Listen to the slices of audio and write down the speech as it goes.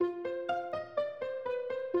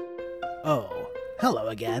Oh, hello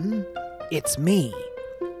again. It's me,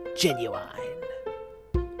 Genuine.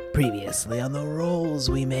 Previously on the rolls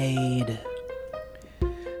we made.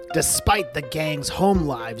 Despite the gang's home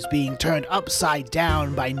lives being turned upside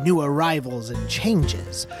down by new arrivals and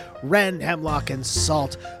changes, Ren, Hemlock, and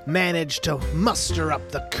Salt managed to muster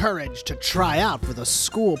up the courage to try out for the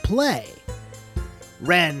school play.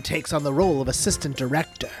 Ren takes on the role of assistant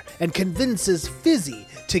director and convinces Fizzy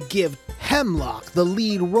to give Hemlock the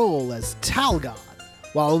lead role as Talgon,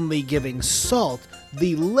 while only giving Salt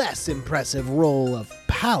the less impressive role of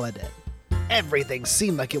Paladin. Everything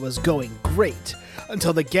seemed like it was going great,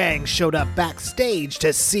 until the gang showed up backstage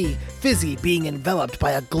to see Fizzy being enveloped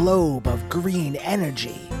by a globe of green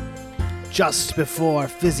energy. Just before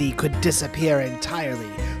Fizzy could disappear entirely,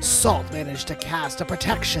 Salt managed to cast a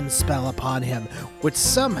protection spell upon him, which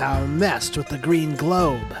somehow messed with the green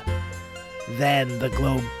globe. Then the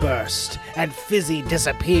globe burst, and Fizzy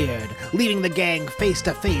disappeared, leaving the gang face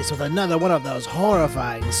to face with another one of those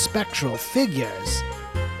horrifying spectral figures.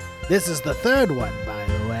 This is the third one, by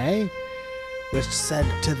the way, which said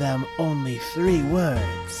to them only 3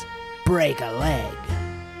 words: break a leg.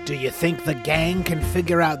 Do you think the gang can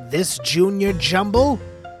figure out this junior jumble?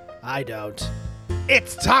 I don't.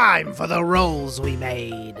 It's time for the rolls we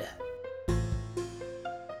made.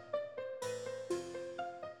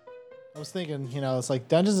 I was thinking, it's like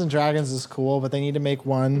Dungeons and Dragons is cool, but they need to make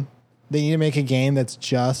one. They need to make a game that's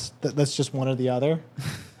just one or the other.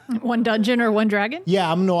 One dungeon or one dragon?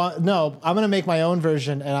 Yeah, I'm gonna make my own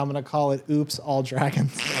version, and I'm gonna call it "Oops, All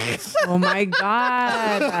Dragons." Oh my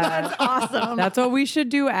god, that's Awesome. That's what we should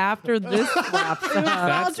do after this wraps up.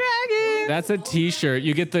 All dragons. That's a T-shirt.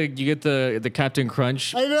 You get the Captain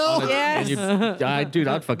Crunch. I know. on it, Yes. and dude,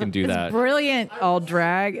 I'd fucking do that. Brilliant. All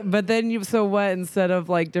drag, but then so what? Instead of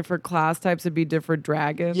like different class types, it'd be different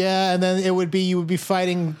dragons. Yeah, and then you would be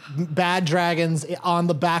fighting bad dragons on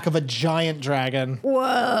the back of a giant dragon.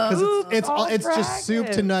 Whoa. Because all it's just soup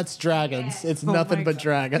to dragons. nuts dragons. It's Oh nothing my but God.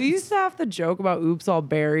 dragons. We used to have to joke about oops all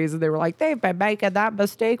berries, and they were like, they've been making that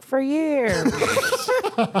mistake for years.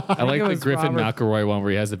 I like it the was Griffin Robert. McElroy one where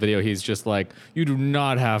he has the video. He's just like, "You do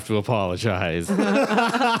not have to apologize."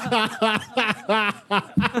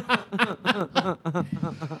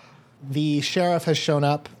 The sheriff has shown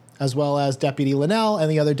up, as well as Deputy Linnell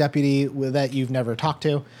and the other deputy that you've never talked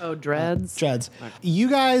to. Oh, dreads. Dreads. You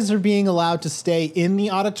guys are being allowed to stay in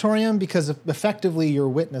the auditorium because effectively you're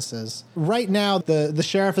witnesses. Right now, the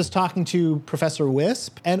sheriff is talking to Professor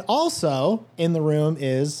Wisp, and also in the room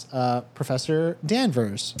is Professor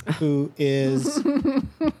Danvers, who is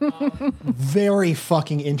very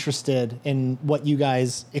fucking interested in what you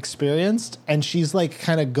guys experienced, and she's like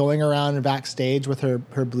kind of going around and backstage with her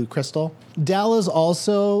blue crystal. Dell is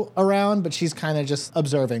also around, but she's kind of just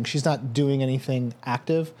observing. She's not doing anything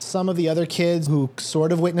active. Some of the other kids who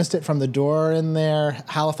sort of witnessed it from the door are in there.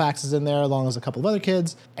 Halifax is in there, along with a couple of other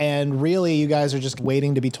kids. And really, you guys are just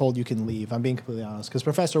waiting to be told you can leave. I'm being completely honest, because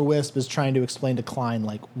Professor Wisp is trying to explain to Klein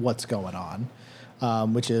like what's going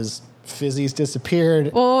on, which is Fizzy's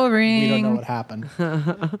disappeared. Boring. We don't know what happened.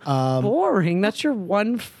 Boring. That's your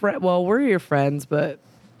one friend. Well, we're your friends, but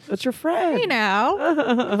that's your friend. You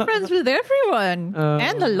know, friends with everyone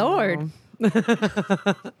and the Lord. What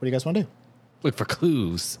do you guys want to do? Look for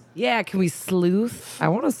clues. Yeah, can we sleuth? I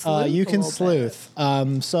want to sleuth. You a can little sleuth.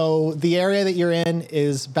 So the area that you're in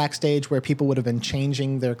is backstage where people would have been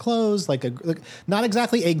changing their clothes, like not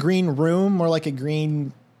exactly a green room, more like a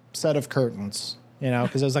green set of curtains.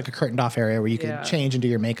 Because there's like a curtained off area where you can Yeah. change and do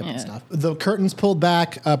your makeup and stuff. The curtains pulled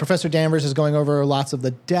back. Professor Danvers is going over lots of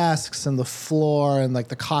the desks and the floor and like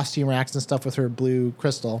the costume racks and stuff with her blue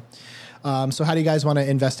crystal. So how do you guys want to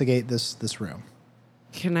investigate this room?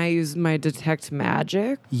 Can I use my detect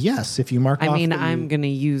magic? Yes, if you mark off. I'm going to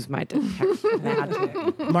use my detect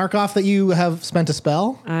magic. mark off that you have spent a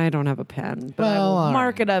spell. I don't have a pen, but I Well, will all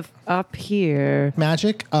mark it up here.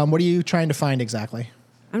 Magic. What are you trying to find exactly?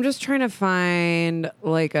 I'm just trying to find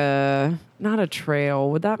like not a trail.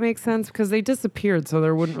 Would that make sense? Because they disappeared, so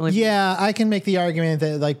there wouldn't really Yeah, I can make the argument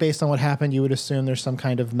that, like, based on what happened, you would assume there's some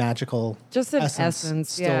kind of magical just an essence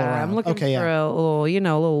essence. still Yeah, around. I'm looking Okay, for yeah. a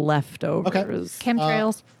little leftovers.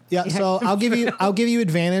 Chemtrails. Yeah, so I'll give you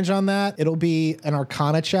advantage on that. It'll be an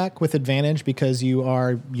Arcana check with advantage because you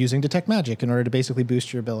are using Detect Magic in order to basically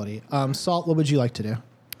boost your ability. Salt, what would you like to do?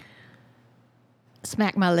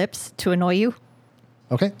 Smack my lips to annoy you.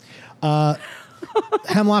 Okay.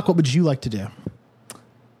 Hemlock, what would you like to do?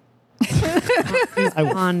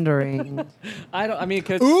 Pondering.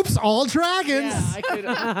 Because Oops, all dragons. I could,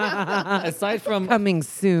 aside from Coming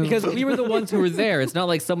soon. because we were the ones who were there. It's not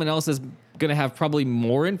like someone else has gonna have probably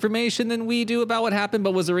more information than we do about what happened.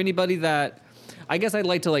 But was there anybody that? I guess I'd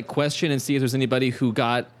like to like question and see if there's anybody who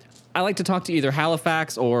got. I like to talk to either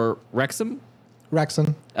Halifax or Wrexham.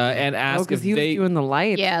 Rexon. And ask if because he was they doing the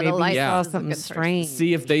lights. Yeah, the Maybe lights he Yeah. saw was a something good person. strange.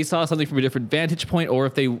 see if they saw something from a different vantage point, or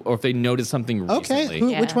if they noticed something Okay.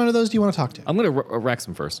 recently. Which Yeah. one of those do you want to talk to? I'm gonna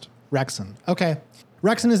Wrexham first. Rexon. Okay.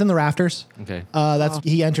 Rexon is in the rafters. Okay.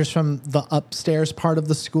 He enters from the upstairs part of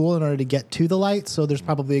the school in order to get to the light, so there's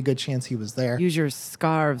probably a good chance he was there. Use your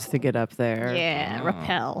scarves to get up there. Yeah,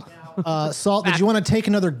 repel. Salt, did you want to take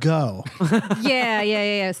another go?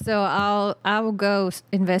 Yeah. So I will go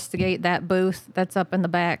investigate that booth that's up in the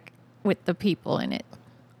back with the people in it.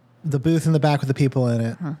 The booth in the back with the people in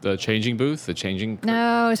it. The changing booth, the changing.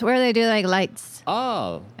 No, it's where they do like lights.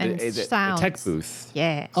 Oh, And the sounds. tech booth.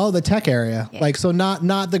 Yeah. Oh, the tech area. Yeah. Like, so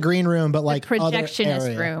not the green room, but like the other projectionist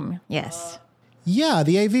area. room. Yes. Yeah,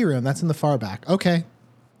 the AV room. That's in the far back. Okay.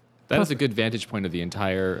 That is a good vantage point of the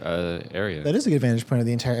entire area. That is a good vantage point of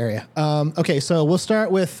the entire area. Okay, so we'll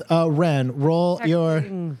start with Ren. Roll your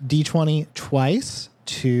D20 twice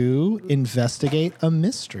to investigate a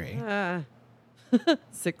mystery.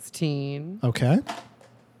 16. Okay.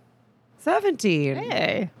 17.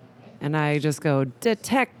 Hey. And I just go,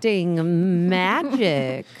 detecting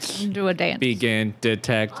magic. Do a dance. Begin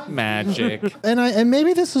detect magic. And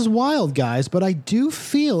maybe this is wild, guys, but I do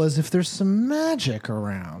feel as if there's some magic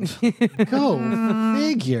around. Go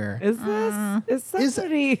figure. Is this? Is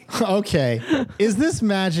somebody? Okay. Is this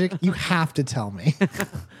magic? You have to tell me.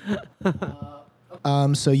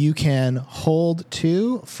 So you can hold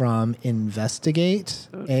 2 from investigate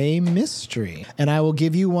a mystery. And I will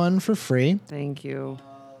give you one for free. Thank you.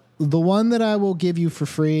 The one that I will give you for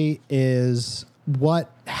free is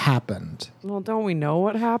what happened. Well, don't we know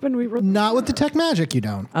what happened? We were. Not with the tech magic, you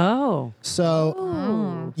don't. Oh.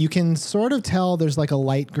 So you can sort of tell there's like a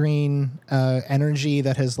light green energy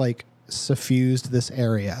that has like suffused this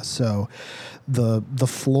area. So the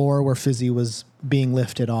floor where Fizzy was being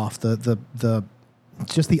lifted off, the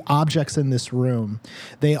just the objects in this room,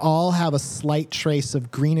 they all have a slight trace of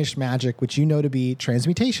greenish magic, which you know to be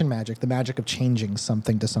transmutation magic, the magic of changing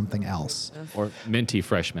something to something else. Or minty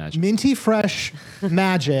fresh magic. Minty fresh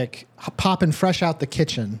magic, popping fresh out the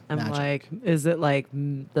kitchen. I'm magic. like, is it like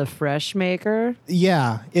the fresh maker?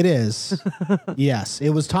 Yeah, it is. Yes, it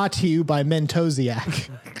was taught to you by Mentoziak,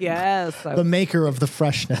 Yes. the maker of the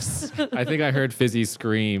freshness. I think I heard Fizzy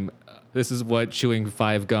scream, "This is what chewing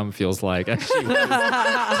 5 gum feels like." As she was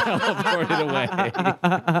teleported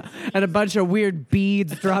away. And a bunch of weird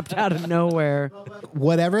beads dropped out of nowhere.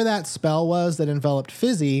 Whatever that spell was that enveloped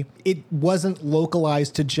Fizzy, it wasn't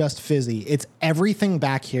localized to just Fizzy. It's everything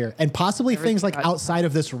back here, and possibly things like outside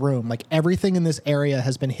of this room. Like everything in this area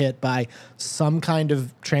has been hit by some kind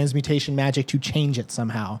of transmutation magic to change it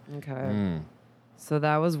somehow. Okay. So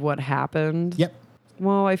that was what happened. Yep.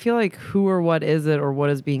 Well, I feel like who or what is it or what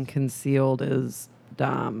is being concealed is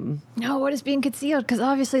dumb. No, what is being concealed? Because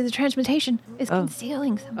obviously the transmutation is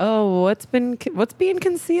concealing something. Oh, what's being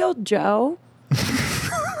concealed, Joe?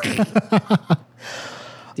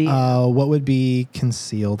 What would be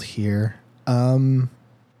concealed here?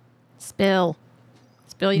 Spill.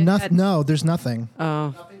 You had- No, there's nothing.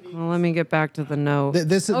 Oh, well, let me get back to the note.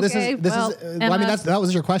 This Okay, is. well, I mean, Emma, that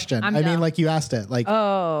was your question. I'm I mean, done. like you asked it. Like,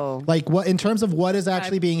 Oh, what in terms of what is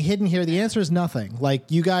actually being hidden here? The answer is nothing. Like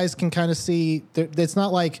you guys can kind of see. It's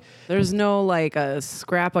not like there's no like a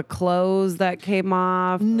scrap of clothes that came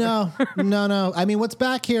off. no. I mean, what's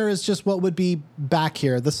back here is just what would be back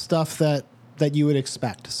here. The stuff that you would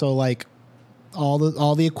expect. So like all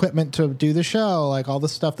the equipment to do the show, like all the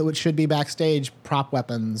stuff that should be backstage, prop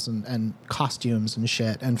weapons and costumes and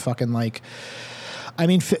shit, and fucking like. I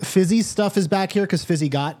mean, Fizzy's stuff is back here because Fizzy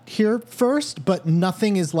got here first, but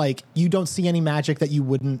nothing is like, you don't see any magic that you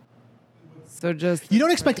wouldn't. So just You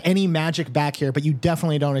don't expect any magic back here, but you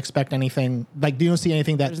definitely don't expect anything, like, you don't see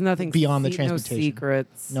anything that there's nothing beyond the no transmutation.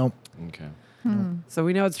 secrets. Nope. Okay. So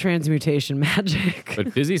we know it's transmutation magic.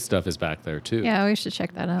 But Fizzy stuff is back there too. Yeah, we should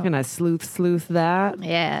check that out. Can I sleuth that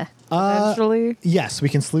Yeah. eventually? Yes, we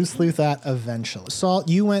can sleuth that eventually. Salt,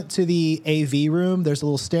 you went to the AV room. There's a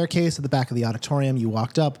little staircase at the back of the auditorium. You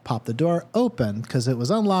walked up, popped the door open because it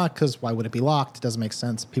was unlocked, because why would it be locked? It doesn't make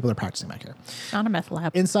sense. People are practicing back here. Not a meth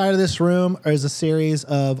lab. Inside of this room is a series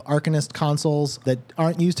of Arcanist consoles that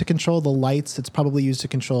aren't used to control the lights. It's probably used to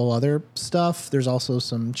control other stuff. There's also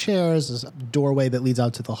some chairs. There's a doorway that leads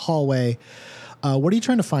out to the hallway. What are you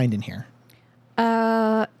trying to find in here?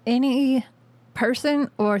 Any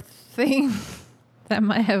person or thing that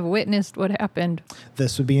might have witnessed what happened.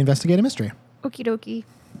 This would be Investigate a Mystery. Okie dokie.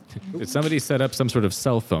 Did somebody set up some sort of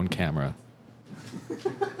cell phone camera?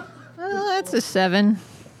 That's a 7.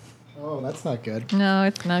 Oh, that's not good. No,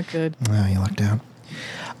 it's not good. Oh, you lucked out.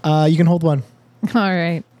 You can hold one. All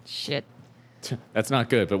right. Shit. That's not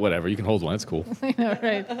good, but whatever. You can hold one. It's cool. All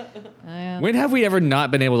right. When have we ever not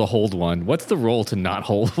been able to hold one? What's the roll to not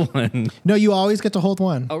hold one? No, you always get to hold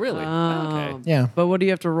one. Oh, really? Okay. Yeah. But what do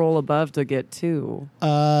you have to roll above to get 2?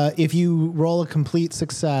 If you roll a complete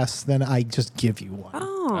success, then I just give you one.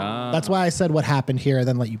 Oh. That's why I said what happened here, and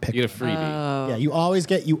then let you pick. You get a freebie. Yeah, you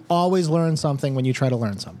always learn something when you try to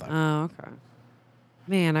learn something. Oh, okay.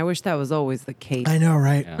 Man, I wish that was always the case. I know,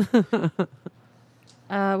 right?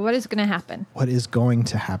 Yeah. What is going to happen? What is going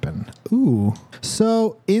to happen? Ooh.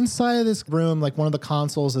 So inside of this room, like one of the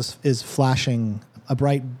consoles is flashing a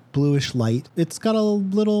bright bluish light. It's got a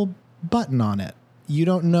little button on it. You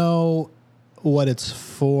don't know what it's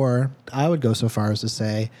for. I would go so far as to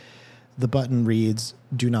say the button reads,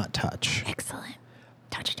 "Do not touch." Excellent.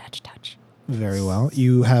 Touch, touch, touch. Very well.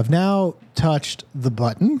 You have now touched the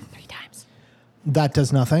button. 3 times. That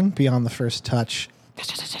does nothing beyond the first touch.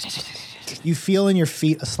 You feel in your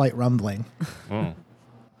feet a slight rumbling, Oh.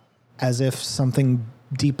 as if something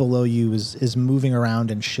deep below you is moving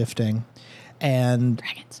around and shifting. And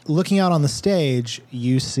Dragons. looking out on the stage,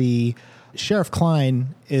 you see Sheriff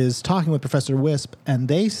Klein is talking with Professor Wisp, and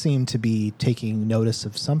they seem to be taking notice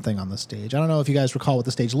of something on the stage. I don't know if you guys recall what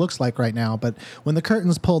the stage looks like right now, but when the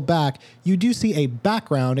curtain's pulled back, you do see a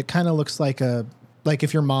background. It kind of looks like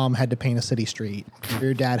if your mom had to paint a city street, or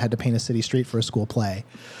your dad had to paint a city street for a school play.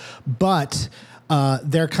 But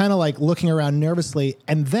they're kind of like looking around nervously,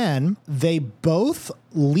 and then they both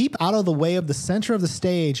leap out of the way of the center of the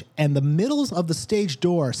stage, and the middles of the stage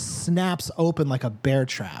door snaps open like a bear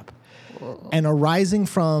trap. And arising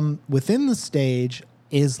from within the stage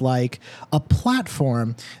is like a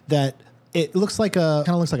platform that it looks like kind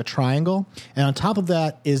of looks like a triangle, and on top of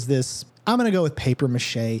that is this. I'm going to go with paper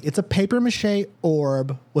mache. It's a paper mache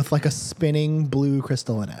orb with like a spinning blue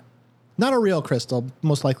crystal in it. Not a real crystal,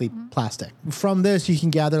 most likely plastic. From this, you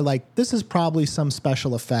can gather like this is probably some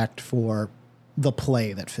special effect for the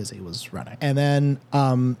play that Fizzy was running. And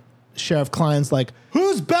then Sheriff Klein's like,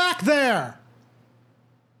 "Who's back there?"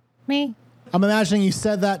 Me. I'm imagining you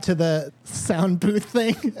said that to the sound booth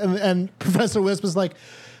thing, and Professor Wisp was like,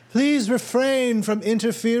 "Please refrain from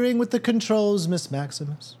interfering with the controls, Miss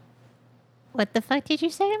Maximus." What the fuck did you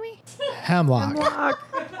say to me? Hemlock.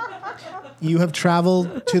 You have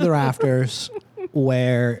traveled to the rafters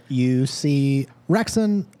where you see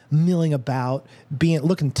Rexon milling about,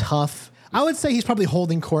 looking tough. I would say he's probably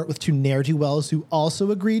holding court with 2 ne'er-do-wells who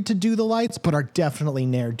also agreed to do the lights, but are definitely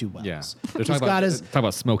ne'er-do-wells. Yeah. They're talking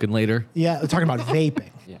about smoking later. Yeah, they're talking about vaping.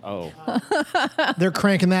 Yeah. Oh. They're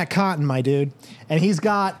cranking that cotton, my dude. And he's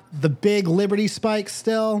got the big Liberty spike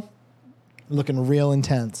still, looking real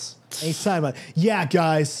intense. And he's talking about, "Yeah,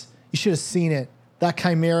 guys, you should have seen it. That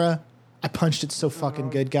Chimera, I punched it so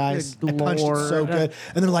fucking good, guys. good I punched it so Lord. good."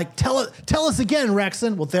 And they're like, tell us again,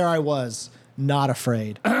 Rexon." Well, there I was, not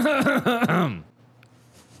afraid. Hang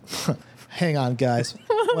on, guys.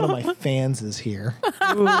 One of my fans is here.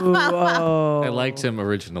 Oh, I liked him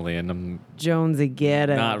originally, and I'm Jonesy, get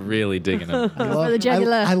it. not really digging him. the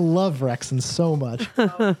jugular. I love Rexon so much.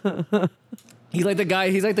 He's like the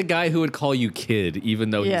guy who would call you kid, even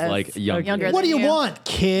though Yes. he's like younger. Younger. What do you Yeah. want,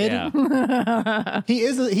 kid? Yeah.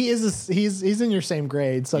 He's in your same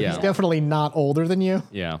grade, so Yeah. he's definitely not older than you.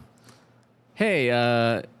 Yeah. Hey,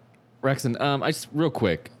 Rexon, I just real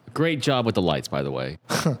quick. Great job with the lights, by the way.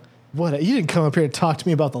 What? You didn't come up here to talk to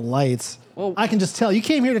me about the lights. Well- I can just tell. You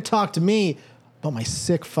came here to talk to me about my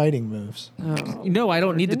sick fighting moves. No, I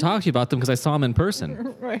don't need to talk to you about them because I saw them in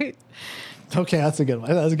person. Right. Okay, that's a good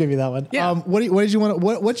one. Let's give you that one. Yeah. What did you want?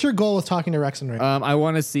 What's your goal with talking to Rexon right now? I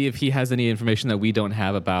want to see if he has any information that we don't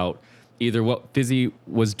have about either what Fizzy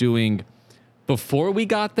was doing before we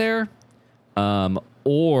got there,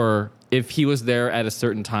 or if he was there at a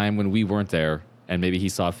certain time when we weren't there, and maybe he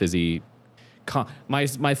saw Fizzy.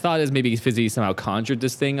 My thought is maybe Fizzy somehow conjured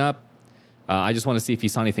this thing up. I just want to see if he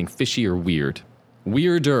saw anything fishy or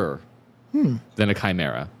weirder than a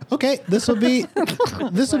chimera. Okay, this will be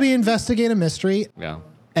investigate a mystery, Yeah.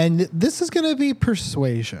 and this is going to be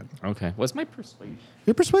persuasion. Okay. What's my persuasion?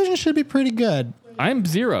 Your persuasion should be pretty good. I'm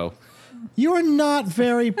 0. You are not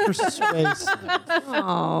very persuasive.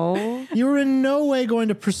 Oh, You are in no way going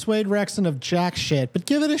to persuade Rexon of jack shit, but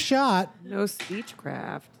give it a shot. no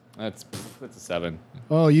speechcraft. That's a 7.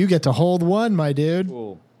 Oh, you get to hold one, my dude.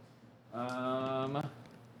 Cool.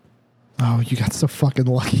 Oh, you got so fucking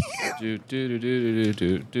lucky.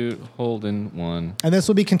 Holding 1. And this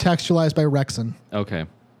will be contextualized by Rexon. Okay.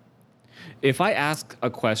 If I ask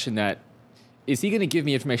a question that, is he going to give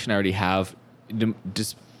me information I already have?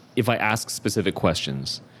 Just if I ask specific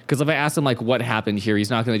questions. Because if I ask him like what happened here, he's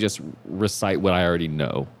not going to just recite what I already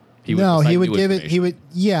know. He recite would new give it.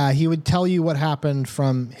 information. He would tell you what happened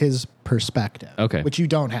from his perspective. Okay. Which you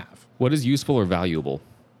don't have. What is useful or valuable?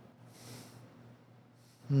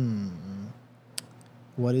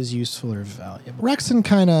 What is useful or valuable? Rexon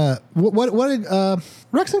kind of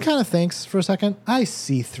Rexon kind of thinks for a second. I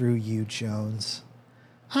see through you, Jones.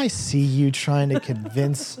 I see you trying to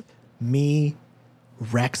convince me,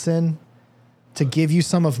 Rexon, to give you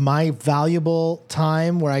some of my valuable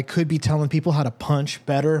time where I could be telling people how to punch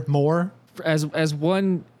better, more. As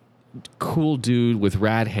one cool dude with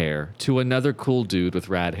rad hair to another cool dude with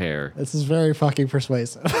rad hair. This is very fucking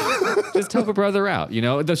persuasive. Just help a brother out. You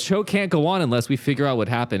know, the show can't go on unless we figure out what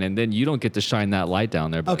happened, and then you don't get to shine that light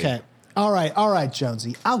down there, buddy. Okay. All right,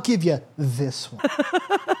 Jonesy. I'll give you this one.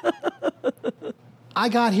 I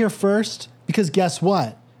got here first because guess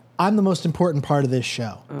what? I'm the most important part of this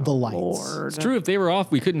show. The lights. Lord. It's true. If they were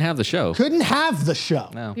off, we couldn't have the show. Couldn't have the show.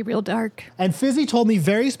 No. Be real dark. And Fizzy told me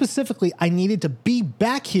very specifically I needed to be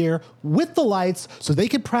back here with the lights so they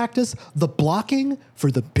could practice the blocking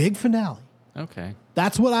for the big finale. Okay.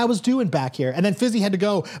 That's what I was doing back here. And then Fizzy had to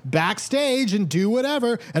go backstage and do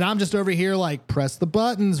whatever. And I'm just over here like, press the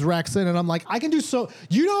buttons, Rexon. And I'm like, I can do so.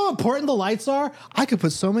 You know how important the lights are? I could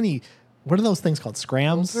put so many. What are those things called?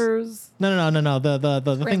 Scrams? Filters? No. The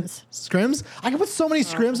thing. Scrims. Scrims? I can put so many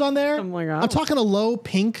scrims on there. Oh my God. I'm talking a low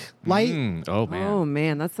pink light. Oh man. Oh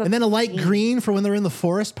man, that's And then a light green for when they're in the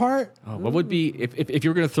forest part. Oh, what would be if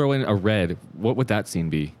you were going to throw in a red? What would that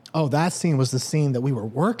scene be? Oh, that scene was the scene that we were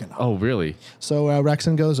working on. Oh, really? So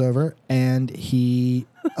Rexon goes over and he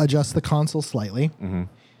adjusts the console slightly.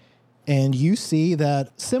 And you see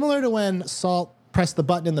that similar to when Salt pressed the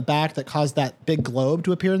button in the back that caused that big globe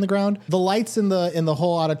to appear in the ground, the lights in the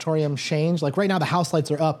whole auditorium change. Like right now the house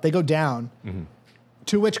lights are up, they go down.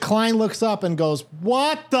 To which Klein looks up and goes,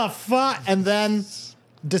 "What the fuck?" And then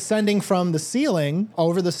descending from the ceiling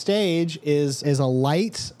over the stage is a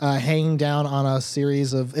light hanging down on a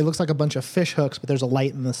series of, it looks like a bunch of fish hooks, but there's a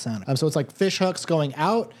light in the center. So it's like fish hooks going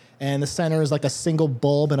out, and the center is like a single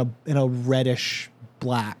bulb in a reddish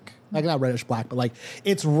black. Like not reddish black, but like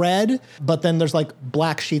it's red, but then there's like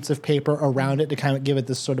black sheets of paper around it to kind of give it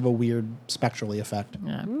this sort of a weird spectrally effect.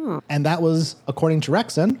 Yeah. And that was, according to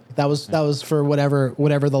Rexon, that was for whatever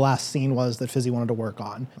the last scene was that Fizzy wanted to work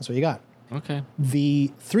on. That's what you got. Okay. The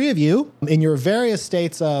three of you, in your various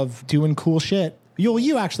states of doing cool shit,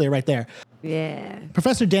 you actually are right there. Yeah.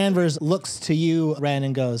 Professor Danvers looks to you, Ren,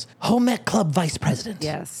 and goes, Home Ec Club Vice President.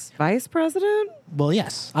 Yes. Vice president? Well,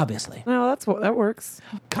 yes, obviously. No, that works.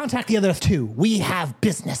 Contact the other two. We have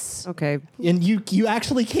business. Okay. And you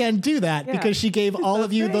actually can do that because she gave all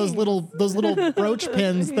of you those little brooch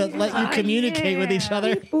pins that let you communicate with each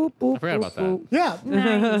other. Boop, boop, I forgot about that. boop. Yeah.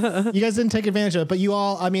 Nice. You guys didn't take advantage of it, but you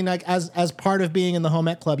all, I mean, like as part of being in the Home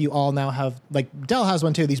Ec Club, you all now have, like Dell has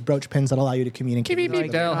one too, these brooch pins that allow you to communicate. Beep, with beep,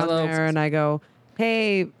 each Dell, other. hello. There and I go,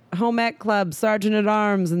 hey, Home Ec Club, Sergeant at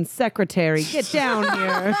Arms and Secretary, get down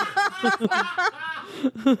here.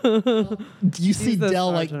 You see the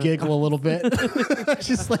Dell like sergeant. giggle a little bit.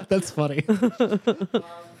 She's like, that's funny.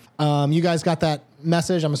 You guys got that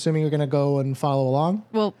message. I'm assuming you're going to go and follow along.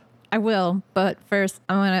 Well, I will, but first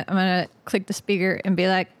I'm gonna click the speaker and be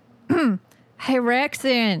like, "Hey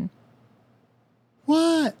Rexon,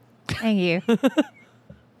 What? thank you."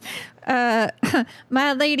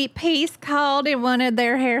 My Lady Peace called and wanted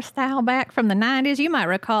their hairstyle back from the 90s. You might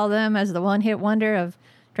recall them as the one-hit wonder of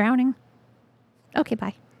Drowning. Okay,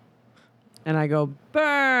 bye. And I go,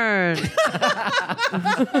 burn.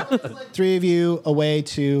 Three of you away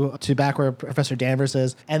to back where Professor Danvers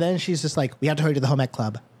is. And then she's just like, we have to hurry to the Home Ec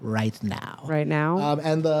Club right now. Right now?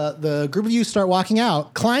 And the group of you start walking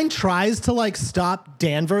out. Klein tries to like stop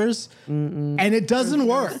Danvers, and it doesn't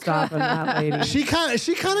work. Stopping that lady. She kind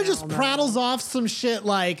of just prattles off some shit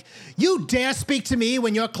like, "You dare speak to me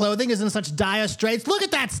when your clothing is in such dire straits? Look at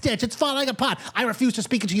that stitch; it's falling apart. I refuse to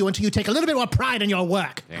speak to you until you take a little bit more pride in your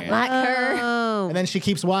work." Like her. And then she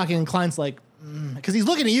keeps walking, and Klein's like, because he's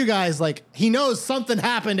looking at you guys like he knows something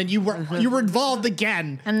happened, and you were involved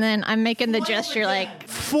again, And then I'm making the gesture like,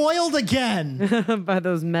 foiled again. By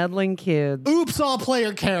those meddling kids. Oops, all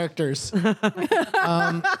player characters.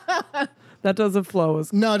 That doesn't flow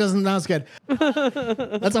as No, it doesn't. That was good.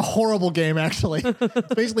 That's a horrible game, actually.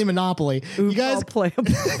 It's basically Monopoly. You guys, playable.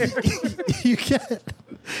 you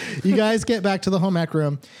guys get back to the home ec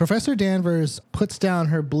room. Professor Danvers puts down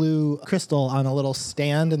her blue crystal on a little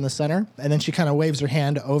stand in the center, and then she kind of waves her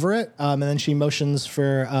hand over it, and then she motions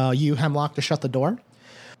for you, Hemlock, to shut the door.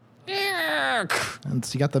 And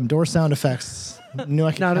so you got them door sound effects. Knew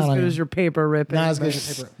I could Not as count on good you. as your paper ripping. Not as good but-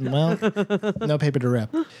 as your paper. Well, no paper to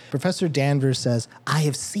rip. Professor Danvers says, I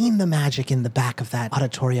have seen the magic in the back of that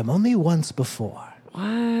auditorium only once before.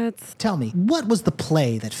 What? Tell me, what was the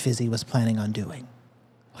play that Fizzy was planning on doing?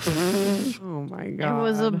 Oh my god. It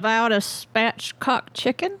was about a spatchcock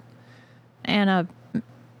chicken and a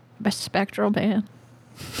spectral man.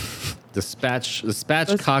 The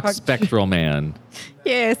spatchcock spectral man.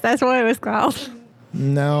 Yes, that's what it was called.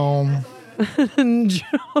 No.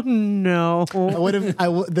 no.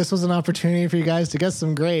 This was an opportunity for you guys to get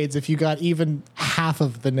some grades if you got even half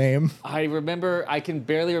of the name. I can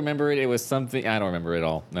barely remember it. It was something, I don't remember it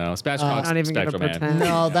all. No, spatchcock Not even gonna spectral man. pretend.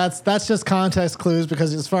 No, that's just context clues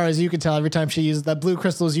because as far as you can tell, every time she uses that blue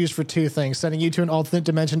crystal is used for two things, sending you to an alternate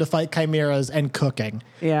dimension to fight chimeras and cooking.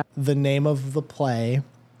 Yeah. The name of the play.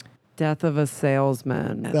 Death of a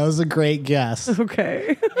salesman. That was a great guess.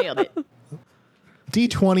 Okay. Nailed it.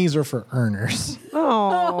 D20s are for earners.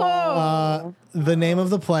 Oh. The name of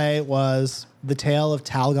the play was The Tale of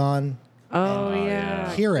Talgon. Oh yeah.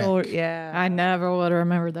 Hear it. Oh, yeah. I never would have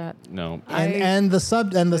remembered that. No. And the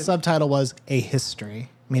subtitle was A History,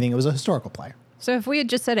 meaning it was a historical play. So if we had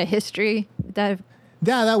just said a history, that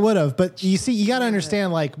Yeah, that would have. But you see, you got to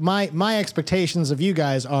understand, like, my expectations of you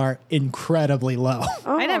guys are incredibly low.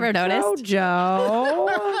 Oh, I never noticed. Joe.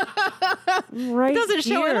 Right Doesn't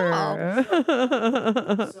show at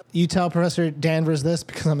all. You tell Professor Danvers this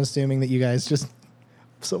because I'm assuming that you guys just,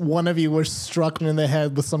 so one of you was struck in the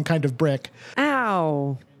head with some kind of brick.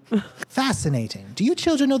 Ow. Fascinating. Do you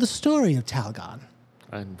children know the story of Talgon?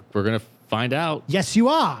 And we're going to find out. Yes, you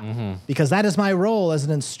are. Because that is my role as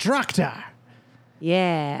an instructor.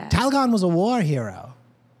 Yeah. Talgon was a war hero.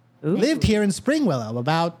 Ooh. Lived here in Spring Willow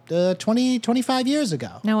about 25 years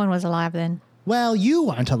ago. no one was alive then. Well, you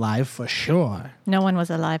weren't alive for sure. No one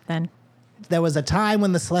was alive then. There was a time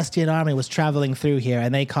when the Celestian army was traveling through here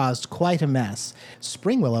and they caused quite a mess.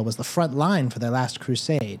 Spring Willow was the front line for their last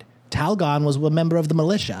crusade. Talgon was a member of the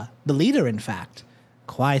militia, the leader, in fact.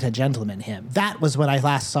 Quite a gentleman, him. That was when I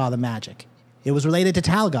last saw the magic. It was related to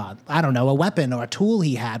Talgon. I don't know, a weapon or a tool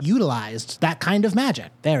he had utilized that kind of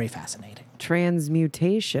magic. Very fascinating.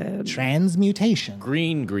 Transmutation. Transmutation.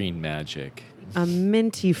 Green magic. A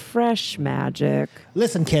minty fresh magic.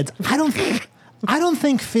 Listen, kids, I don't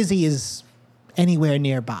think Fizzy is anywhere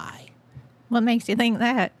nearby. What makes you think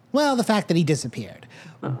that? Well, the fact that he disappeared.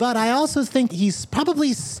 But I also think he's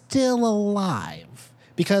probably still alive.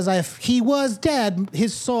 Because if he was dead,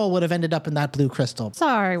 his soul would have ended up in that blue crystal.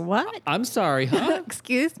 Sorry, what? I'm sorry, huh?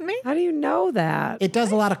 Excuse me? How do you know that? It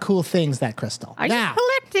does a lot of cool things, that crystal. Are Now, you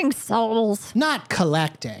collecting souls? not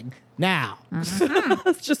collecting. Now,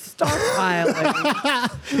 Let's just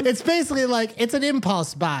stockpiling. it's basically like, it's an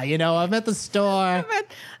impulse buy, you know? I'm at the store.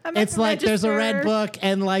 I'm at It's the like there's a red register. book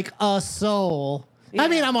and like a soul. I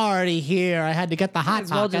mean, I'm already here. I had to get the hot Might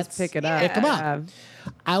as well pockets. just pick it up. Pick 'em up.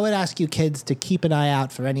 I would ask you kids to keep an eye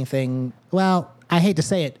out for anything, well, I hate to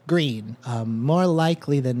say it, green. More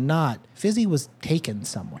likely than not, Fizzy was taken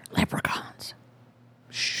somewhere. Leprechauns.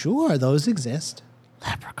 Sure, those exist.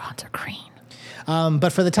 Leprechauns are green.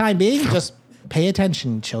 But for the time being, just pay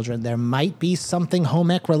attention, children. There might be something home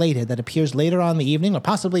ec related that appears later on in the evening or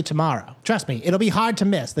possibly tomorrow. Trust me, it'll be hard to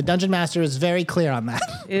miss. The Dungeon Master is very clear on that.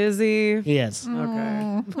 Is he? He is.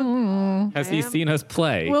 Okay. Has he seen us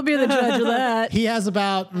play? We'll be the judge of that. He has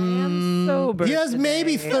about, Sober. he has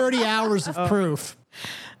maybe today. 30 hours of proof.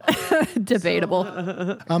 Debatable.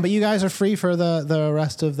 But you guys are free for the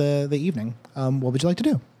rest of the evening. What would you like to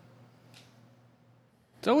do?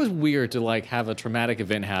 It's always weird to like have a traumatic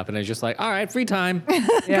event happen and it's just like, all right, free time.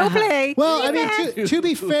 Go play. Well, I mean, to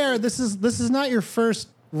be fair, this is not your first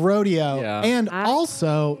rodeo. Yeah. And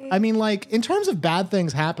also, I mean, like, in terms of bad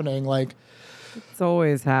things happening, like, It's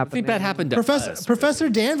always I happening. think that happened to us. Professor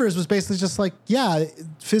Danvers was basically just like, yeah,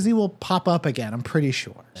 Fizzy will pop up again, I'm pretty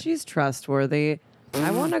sure. She's trustworthy.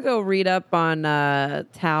 I want to go read up on Talgor.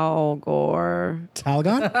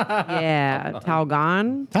 Talgon? Yeah,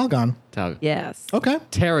 Talgon. Talgon. Yes. Okay.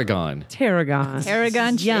 Tarragon. Tarragon.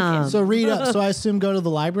 Tarragon Yum. So read up. So I assume go to the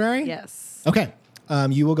library? Yes. Okay.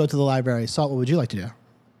 You will go to the library. Salt, what would you like to do?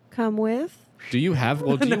 Come with. Do you have?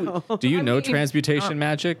 Well, do you know transmutation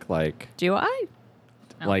magic? Like Do I?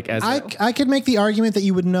 as I could make the argument that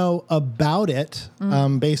you would know about it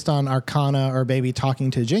based on Arcana or maybe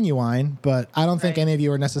talking to Genuine, but I don't think any of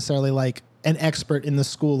you are necessarily like an expert in the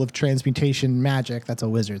school of transmutation magic. That's a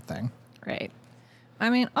wizard thing. Right.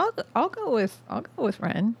 I mean, I'll go with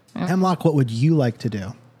Ren. Hemlock, what would you like to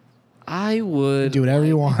do? I would. Do whatever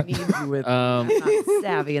you want. Need you with not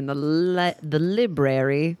savvy in the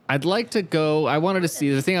library. I'd like to go. I wanted to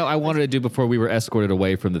see the thing I wanted to do before we were escorted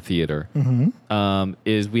away from the theater.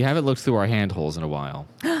 Is we haven't looked through our handholds in a while,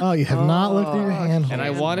 Oh, you have not looked at your hand. and I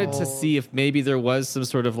wanted to see if maybe there was some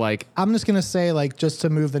sort of like. I'm just gonna say, like, just to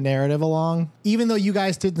move the narrative along, even though you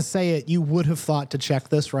guys didn't say it, you would have thought to check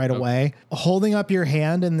this right away. Holding up your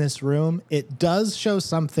hand in this room, it does show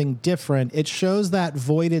something different. It shows that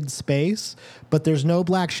voided space, but there's no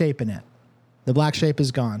black shape in it. The black shape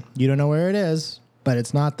is gone. You don't know where it is, but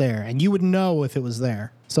it's not there, and you would know if it was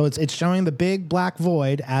there. So it's showing the big black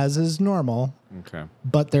void as is normal, Okay.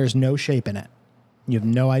 but there's no shape in it. You have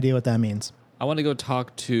no idea what that means. I want to go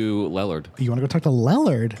talk to Lellard. You want to go talk to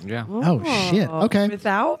Lellard? Yeah. Oh shit. Okay.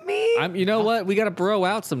 Without me? You know what? We got to bro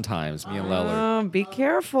out sometimes, me and Lellard. Be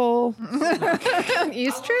careful.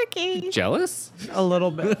 He's tricky. Jealous? A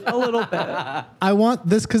little bit. A little bit. I want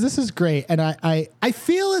this because this is great, and I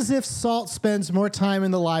feel as if Salt spends more time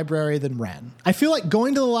in the library than Ren. I feel like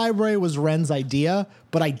going to the library was Ren's idea,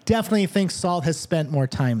 but I definitely think Salt has spent more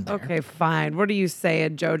time there. Okay, fine. What are you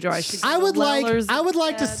saying, Jojo? I should. I go would Leller's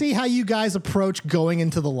like to instead? see how you guys approach going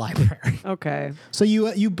into the library. Okay. So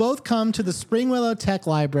you both come to the Spring Willow Tech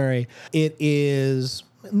Library. It is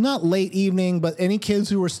not late evening, but any kids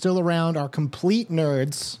who are still around are complete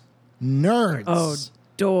nerds. Nerds. Oh,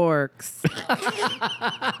 dorks.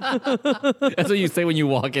 That's what you say when you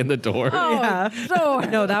walk in the door. Yeah.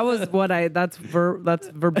 No, that was what that's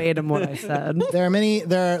verbatim what I said.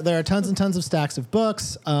 There are tons and tons of stacks of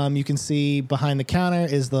books. You can see behind the counter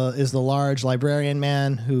is the large librarian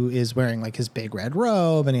man who is wearing like his big red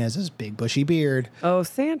robe and he has his big bushy beard. Oh,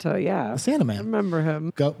 Santa, yeah. The Santa I man. remember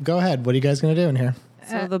him. Go ahead. What are you guys gonna do in here?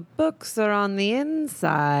 So the books are on the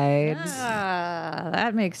inside.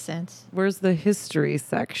 That makes sense. Where's the history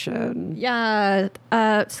section? Yeah.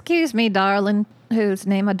 Excuse me, darling, whose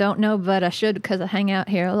name I don't know, but I should because I hang out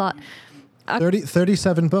here a lot.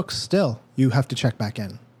 37 books still. You have to check back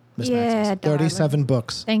in. Miss Yeah, Maxis. 37 darling.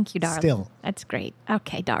 books. Thank you, darling. Still. That's great.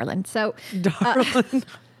 Okay, darling. So, Darling.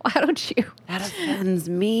 why don't you? That offends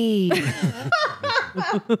me.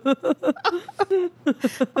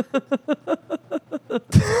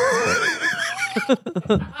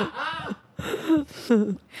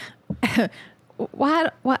 Why?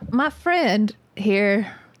 My friend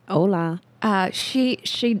here. Hola.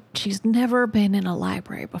 She's never been in a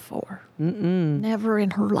library before. Never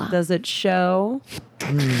in her life. Does it show?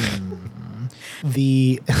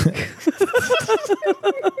 The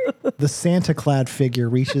the Santa-clad figure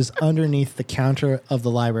reaches underneath the counter of the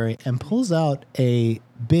library and pulls out a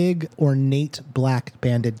big, ornate, black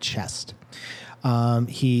banded chest.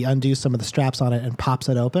 He undoes some of the straps on it and pops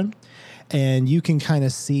it open, and you can kind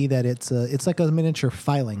of see that it's like a miniature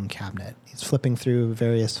filing cabinet. He's flipping through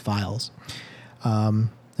various files, and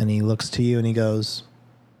he looks to you and he goes,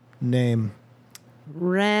 "Name."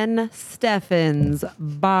 Ren Steffens,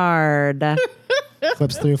 Bard.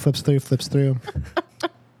 Flips through.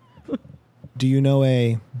 Do you know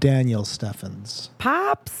a Daniel Steffens?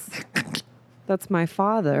 Pops. That's my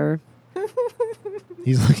father.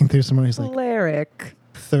 He's looking through some more. He's like, Cleric.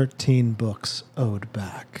 13 books owed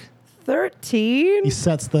back. 13? He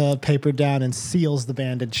sets the paper down and seals the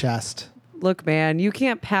banded chest. Look, man, you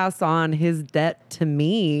can't pass on his debt to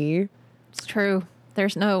me. It's true.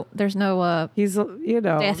 There's no He's,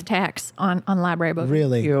 death tax on library books.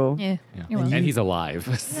 Really? You. Yeah. Yeah. You're welcome. And he's alive.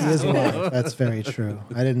 He is alive. That's very true.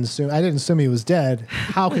 I didn't assume he was dead.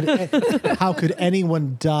 How could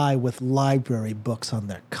anyone die with library books on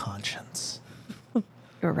their conscience?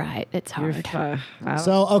 You're right. It's hard.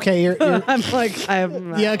 So okay, you're I'm like,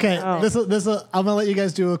 I'm. yeah, okay. Oh. This I'm gonna let you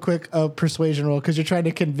guys do a quick persuasion roll because you're trying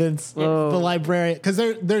to convince the librarian. Because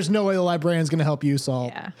there's no way the librarian's gonna help you,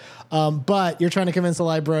 Saul. Yeah. But you're trying to convince the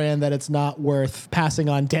librarian that it's not worth passing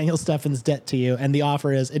on Daniel Steffens' debt to you, and the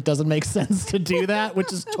offer is it doesn't make sense to do that,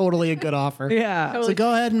 which is totally a good offer. Yeah. So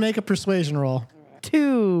go ahead and make a persuasion roll.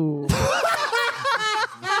 2.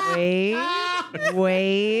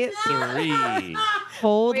 Wait. 3.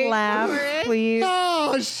 Hold Wait laugh, for it. please.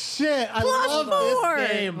 Oh shit! I love four.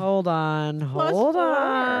 this game. Hold on. Hold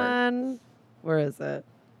on. Where is it?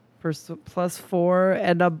 +4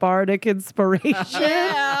 and a bardic inspiration.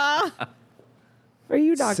 Yeah. Are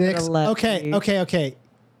you not going 6. to let me? Okay.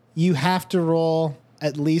 You have to roll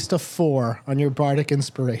at least a 4 on your bardic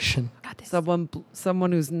inspiration. Got this.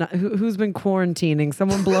 Someone who's not who's been quarantining.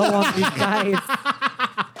 Someone blow on these guys.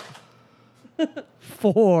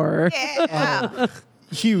 4. Yeah.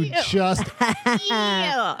 You just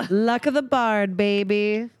Luck of the bard,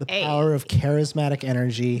 baby. the power of charismatic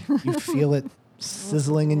energy. You feel it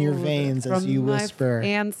sizzling in your veins as From you my whisper.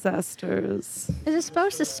 ancestors. Is it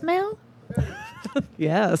supposed to smell?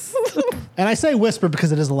 Yes. And I say whisper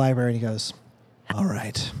because it is a library. And he goes, all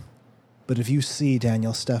right. But if you see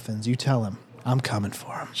Daniel Steffens, you tell him I'm coming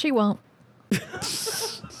for him. She won't.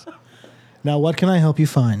 Now, what can I help you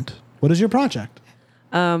find? What is your project?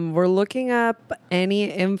 We're looking up any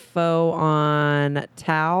info on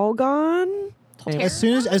Talgon. As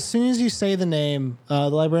soon as you say the name, the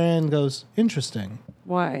librarian goes, interesting.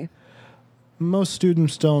 Why? Most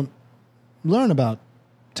students don't learn about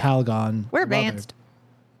Talgon. We're Rather- advanced.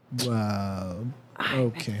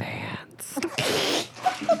 Okay.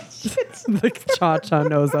 Cha-Cha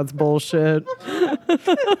knows that's bullshit.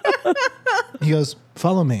 He goes,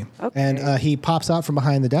 follow me. Okay. And he pops out from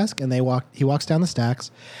behind the desk and he walks down the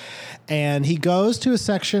stacks and he goes to a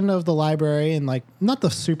section of the library and like, not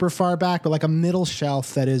the super far back, but like a middle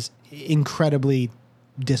shelf that is incredibly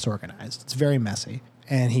disorganized. It's very messy.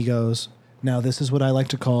 And he goes, now this is what I like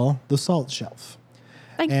to call the salt shelf.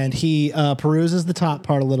 And he peruses the top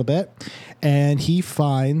part a little bit, and he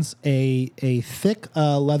finds a thick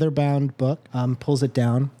leather-bound book, pulls it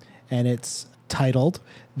down, and it's titled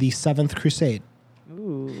The Seventh Crusade.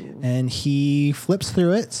 Ooh. And he flips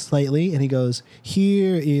through it slightly, and he goes,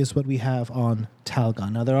 here is what we have on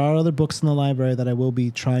Talgon. Now, there are other books in the library that I will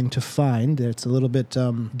be trying to find. It's a little bit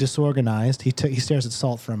disorganized. He stares at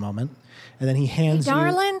Salt for a moment, and then he hands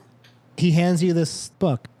you this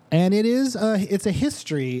book. And it's a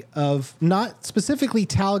history of, not specifically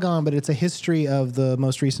Talgon, but it's a history of the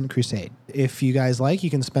most recent crusade. If you guys like, you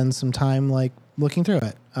can spend some time like looking through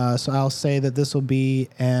it. So I'll say that this will be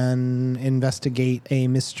an investigate a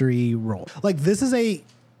mystery roll. Like, this is a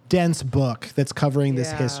dense book that's covering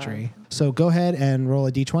this Yeah. history. So go ahead and roll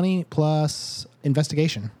a d20 plus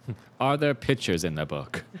investigation. Are there pictures in the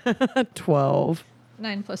book? 12.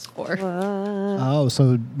 9 plus 4. Oh,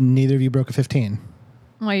 so neither of you broke a 15.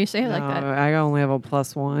 Why you say it like that? I only have a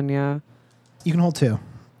 +1, yeah. You can hold 2.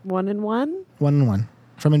 1 and 1? 1 and 1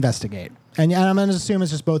 from investigate. And I'm going to assume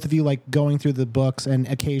it's just both of you like going through the books, and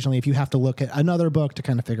occasionally if you have to look at another book to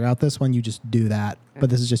kind of figure out this one, you just do that.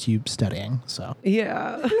 But this is just you studying. So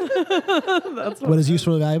Yeah. That's what is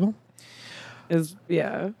useful and valuable?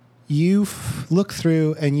 Yeah. You look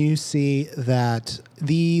through and you see that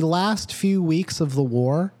the last few weeks of the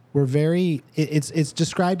war were it's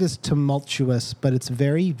described as tumultuous, but it's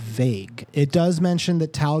very vague. It does mention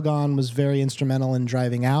that Talgon was very instrumental in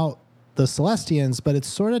driving out the Celestians, but it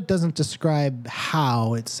sort of doesn't describe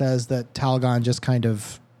how. It says that Talgon just kind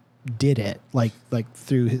of did it, like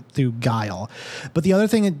through guile. But the other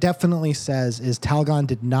thing it definitely says is Talgon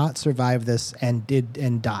did not survive this and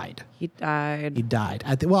died. He died. He died.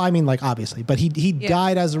 Obviously, but he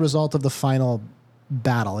died as a result of the final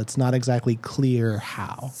battle. It's not exactly clear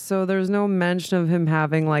how. So there's no mention of him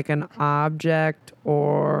having like an object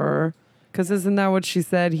or... Because isn't that what she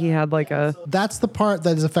said? He had like a... That's the part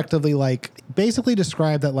that is effectively like basically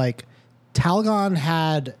described that like Talgon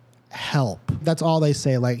had help. That's all they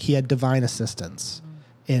say. Like he had divine assistance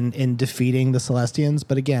in defeating the Celestians.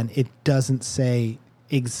 But again, it doesn't say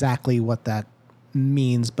exactly what that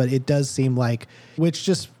means, but it does seem like, which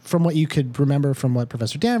just from what you could remember from what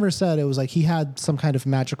Professor Danvers said, it was like he had some kind of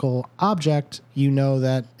magical object. You know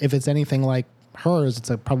that if it's anything like hers,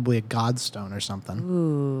 it's probably a godstone or something.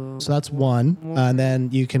 Ooh. So that's one. And then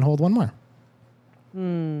you can hold one more.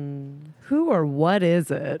 Who or what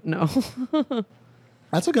is it? No.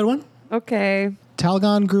 That's a good one. Okay.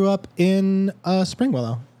 Talgon grew up in Spring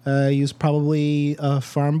Willow. He was probably a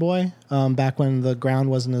farm boy back when the ground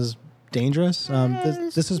wasn't as dangerous.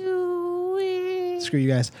 This is... Screw you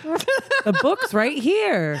guys. The book's right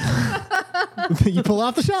here. You pull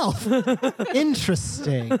off the shelf.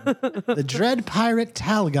 Interesting. The dread pirate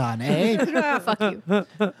Talgon, eh? Fuck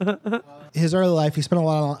you. His early life, he spent a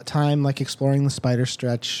lot of time like exploring the Spider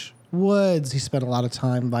Stretch woods. He spent a lot of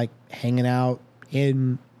time like hanging out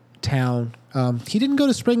in town. He didn't go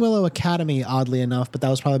to Spring Willow Academy, oddly enough, but that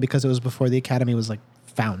was probably because it was before the academy was like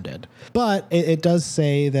founded. But it does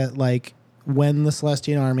say that like when the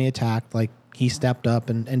Celestian army attacked, like he stepped up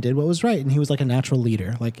and did what was right. And he was like a natural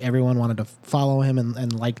leader. Like everyone wanted to follow him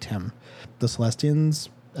and liked him. The Celestians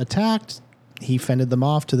attacked. He fended them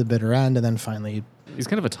off to the bitter end. And then finally... He's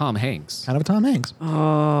kind of a Tom Hanks. Kind of a Tom Hanks.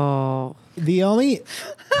 Oh. The only...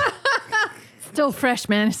 Still fresh,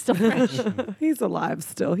 man. It's still fresh. He's alive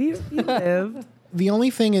still. He lived. The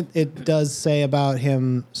only thing it does say about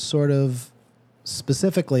him sort of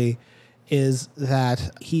specifically is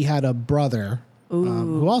that he had a brother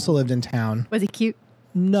who also lived in town. Was he cute?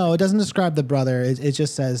 No, it doesn't describe the brother. It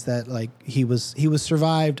just says that like he was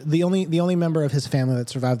survived. The only member of his family that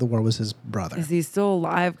survived the war was his brother. Is he still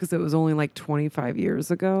alive? Because it was only like 25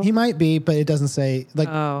 years ago. He might be, but it doesn't say like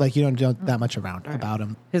Oh. like you don't know that much about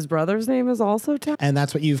him. His brother's name is also Tal. And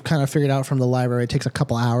that's what you've kind of figured out from the library. It takes a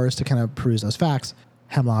couple hours to kind of peruse those facts.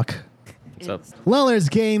 Hemlock. What's up? Leller's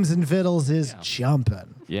Games and Vittles is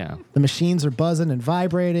jumping. Yeah. The machines are buzzing and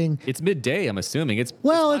vibrating. It's midday, I'm assuming. It's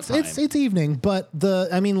Well, hot time. it's evening, but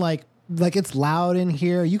like it's loud in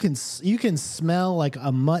here. You can smell like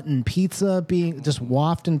a mutton pizza being just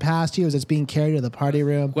wafting past you as it's being carried to the party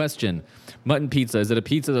room. Question. Mutton pizza. Is it a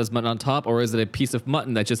pizza that's mutton on top, or is it a piece of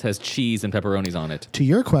mutton that just has cheese and pepperonis on it? To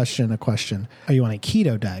your question, are you on a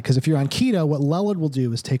keto diet? Because if you're on keto, what Lellard will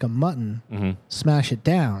do is take a mutton, smash it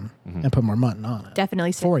down, and put more mutton on it.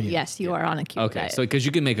 Definitely For say you. yes, you are on a keto Okay, diet. so because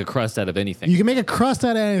you can make a crust out of anything. You can make a crust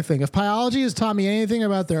out of anything. If biology has taught me anything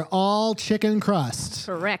about their all chicken crust,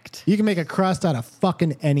 Correct. you can make a crust out of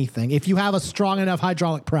fucking anything if you have a strong enough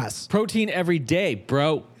hydraulic press. Protein every day,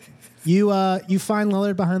 bro. You find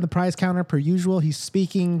Lillard behind the prize counter per usual. He's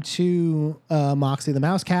speaking to Moxie the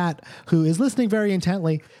mouse cat, who is listening very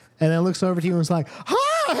intently, and then looks over to you and is like,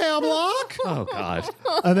 "Hi, Hemlock!" Oh, God.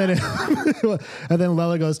 and then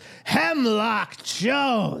Lillard goes, "Hemlock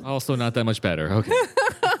Jones, Also not that much better.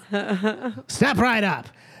 Okay. Step right up.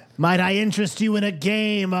 Might I interest you in a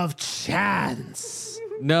game of chance?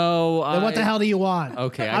 No, then what the hell do you want?"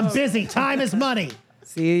 Okay, I'm busy. Time is money.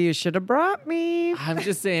 See, you should have brought me. I'm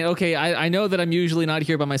just saying, okay, I know that I'm usually not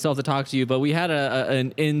here by myself to talk to you, but we had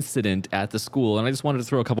an incident at the school, and I just wanted to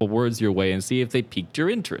throw a couple words your way and see if they piqued your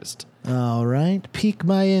interest. All right, pique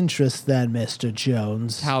my interest then, Mr.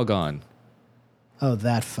 Jones. Talgon. Oh,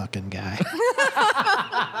 that fucking guy.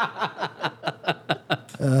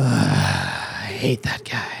 I hate that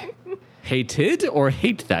guy. Hated or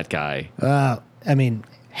hate that guy? I mean,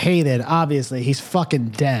 hated. Obviously, he's fucking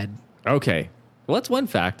dead. Okay. Well, that's one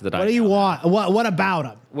fact that What do you want? What about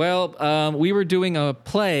him? Well, we were doing a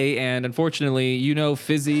play, and unfortunately,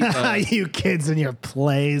 Fizzy... You kids and your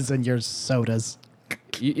plays and your sodas.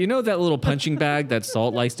 you know that little punching bag that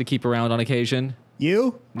Salt likes to keep around on occasion?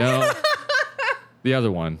 You? No. The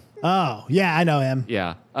other one. Oh, yeah, I know him.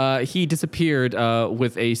 Yeah. He disappeared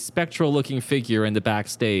with a spectral-looking figure in the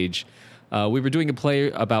backstage. We were doing a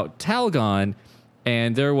play about Talgon,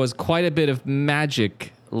 and there was quite a bit of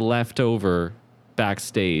magic left over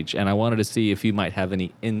backstage, and I wanted to see if you might have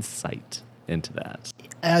any insight into that.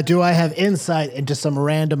 Do I have insight into some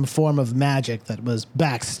random form of magic that was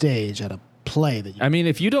backstage at a play that you... I mean,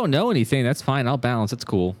 if you don't know anything, that's fine. I'll balance. It's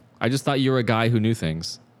cool. I just thought you were a guy who knew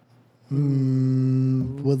things.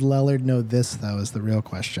 Would Lellard know this, though, is the real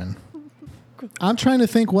question. I'm trying to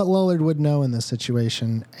think what Lellard would know in this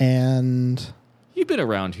situation, and... You've been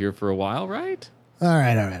around here for a while, right? All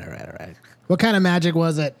right. What kind of magic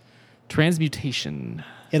was it? Transmutation.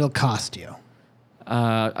 It'll cost you.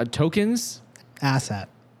 Tokens? Asset.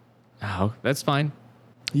 Oh, that's fine.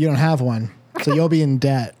 You don't have one, so you'll be in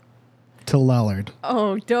debt to Lellard.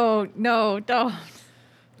 Oh, don't. No, don't.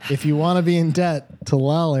 If you want to be in debt to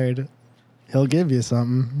Lellard, he'll give you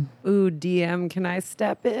something. Ooh, DM, can I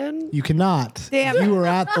step in? You cannot. Damn it. You were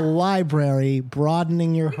at the library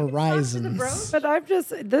broadening your horizons. But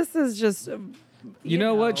this is just. You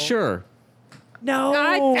know what? Sure. No.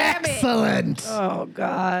 God damn it. Excellent. Oh,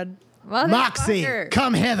 God. Moxie, Motherfucker.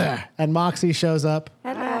 come hither. And Moxie shows up.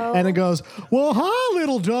 Hello. And it goes, "Well, hi,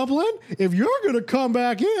 little dumpling. If you're going to come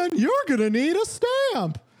back in, you're going to need a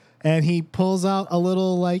stamp." And he pulls out a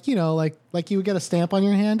little, like you would get a stamp on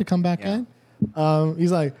your hand to come back in.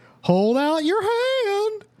 He's like, "Hold out your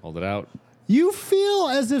hand." Hold it out. You feel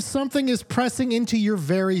as if something is pressing into your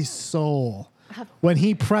very soul when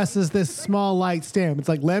he presses this small light stamp. It's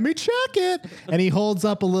like, "Let me check it." And he holds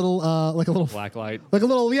up a little, Black light. like a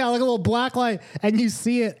little black light, and you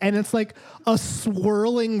see it, and it's like a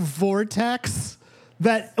swirling vortex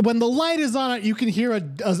that when the light is on it, you can hear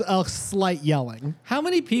a slight yelling. How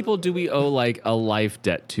many people do we owe like a life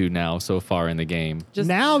debt to now so far in the game?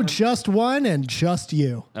 Just one and just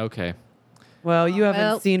you. Okay. Well, you haven't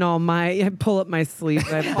Well- seen all my. I pull up my sleeve.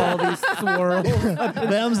 I have all these swirls.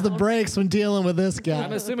 Them's the breaks when dealing with this guy.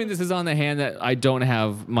 I'm assuming this is on the hand that I don't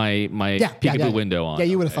have my peekaboo window on. Yeah,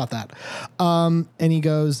 you would have Okay. thought that. And he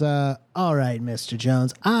goes, "All right, Mr.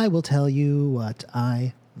 Jones, I will tell you what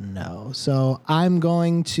I know. So I'm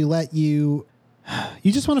going to let you.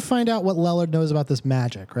 You just want to find out what Lellard knows about this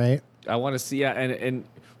magic, right?" I want to see. Yeah, and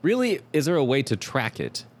really, is there a way to track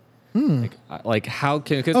it? Like how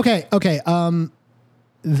can? 'Cause Okay.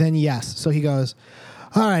 Then yes. So he goes,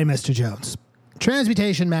 "All right, Mr. Jones,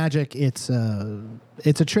 Transmutation magic, it's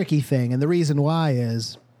a tricky thing. And the reason why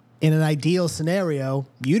is, in an ideal scenario,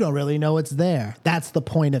 you don't really know it's there. That's the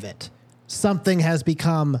point of it. Something has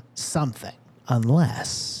become something.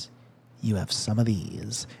 Unless you have some of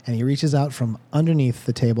these. And he reaches out from underneath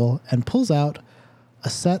the table and pulls out a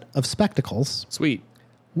set of spectacles Sweet.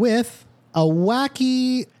 with a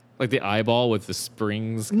wacky... Like the eyeball with the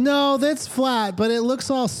springs. No, that's flat, but it looks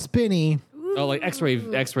all spinny. Oh, like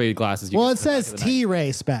X-ray glasses. Well, get it from the back says of the night.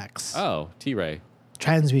 T-ray specs. Oh, T-ray.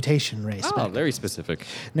 Transmutation ray Oh, specs. very specific.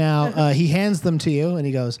 Now, he hands them to you, and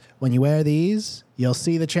he goes, when you wear these, you'll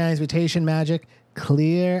see the transmutation magic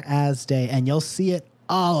clear as day, and you'll see it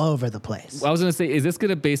all over the place. I was gonna say, is this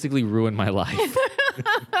gonna basically ruin my life?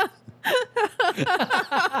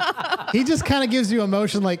 He just kind of gives you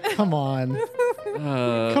emotion like, come on.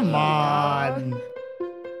 Come on.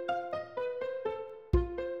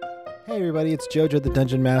 Hey everybody, it's Jojo the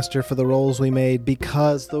Dungeon Master for the rolls we made,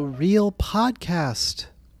 because the real podcast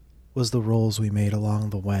was the rolls we made along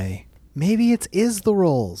the way. Maybe it's is the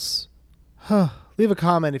rolls. Leave a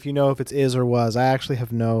comment if you know if it's is or was. I actually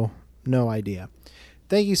have no idea.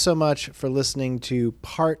 Thank you so much for listening to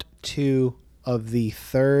part 2 of the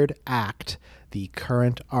third act, the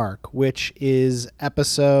current arc, which is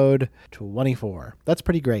episode 24. That's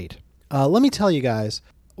pretty great. Let me tell you guys,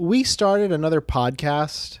 we started another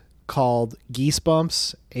podcast called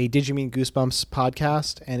Geesebumps, a Did You Mean Goosebumps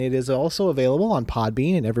podcast, and it is also available on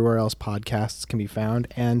Podbean and everywhere else podcasts can be found.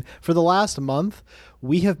 And for the last month,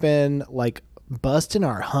 we have been like busting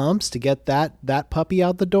our humps to get that puppy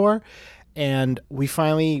out the door. And we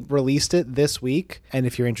finally released it this week. And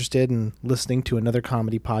if you're interested in listening to another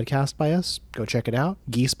comedy podcast by us, go check it out.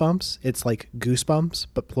 Geesebumps. It's like Goosebumps,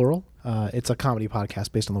 but plural. It's a comedy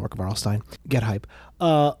podcast based on the work of R.L. Stine. Get hype.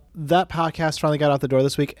 That podcast finally got out the door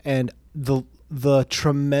this week, and the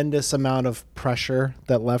tremendous amount of pressure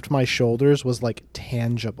that left my shoulders was like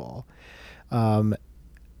tangible. God.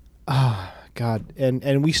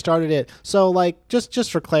 And we started it. So like,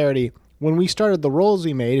 just for clarity, when we started the rolls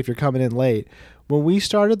we made, if you're coming in late, when we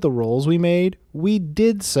started the rolls we made, we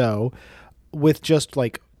did so with just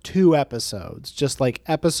like 2 episodes, just like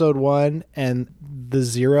episode 1 and the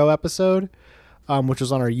 0 episode, which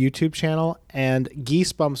was on our YouTube channel. And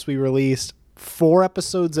Geesebumps, we released 4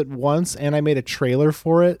 episodes at once, and I made a trailer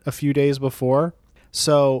for it a few days before.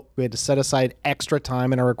 So we had to set aside extra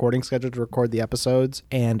time in our recording schedule to record the episodes.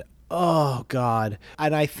 And oh God.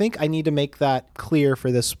 And I think I need to make that clear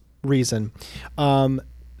for this reason.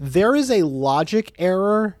 There is a logic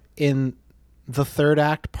error in the third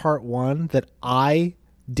act part 1 that I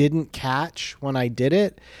didn't catch when I did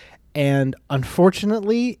it. And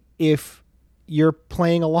unfortunately, if you're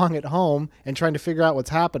playing along at home and trying to figure out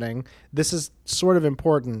what's happening, this is sort of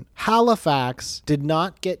important. Halifax did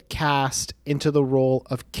not get cast into the role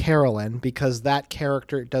of Carolyn because that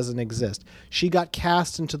character doesn't exist. She got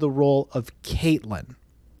cast into the role of Caitlin.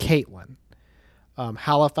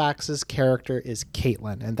 Halifax's character is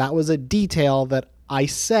Caitlin, and that was a detail that I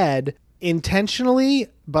said intentionally,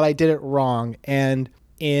 but I did it wrong. And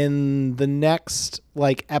in the next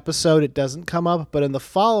episode, it doesn't come up, but in the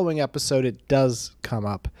following episode, it does come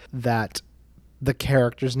up that the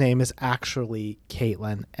character's name is actually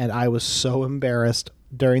Caitlin. And I was so embarrassed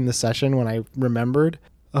during the session when I remembered.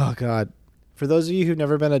 Oh God. For those of you who've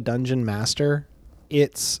never been a dungeon master,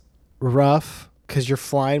 it's rough because you're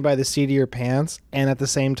flying by the seat of your pants, and at the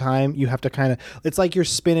same time you have to it's like you're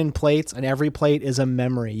spinning plates, and every plate is a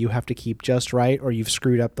memory you have to keep just right, or you've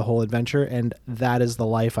screwed up the whole adventure. And that is the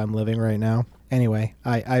life I'm living right now. Anyway,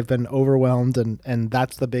 I've been overwhelmed, and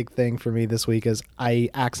that's the big thing for me this week is I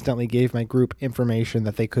accidentally gave my group information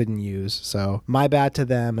that they couldn't use. So my bad to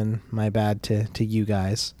them, and my bad to you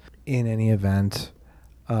guys. In any event,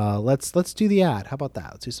 let's do the ad. How about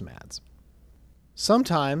that? Let's do some ads.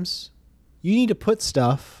 Sometimes you need to put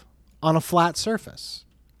stuff on a flat surface.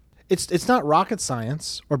 It's not rocket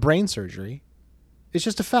science or brain surgery. It's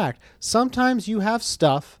just a fact. Sometimes you have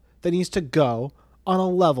stuff that needs to go on a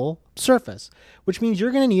level surface, which means you're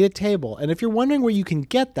going to need a table. And if you're wondering where you can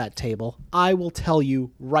get that table, I will tell you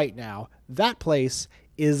right now. That place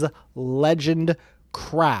is Legend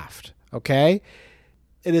Craft, okay?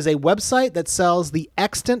 It is a website that sells the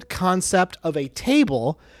extant concept of a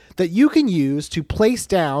table that you can use to place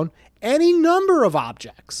down any number of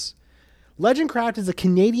objects. Legend Craft is a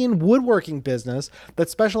Canadian woodworking business that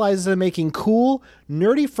specializes in making cool,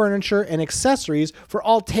 nerdy furniture and accessories for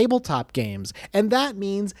all tabletop games. And that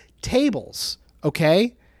means tables,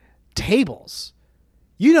 okay? Tables.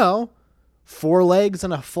 4 legs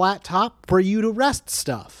and a flat top for you to rest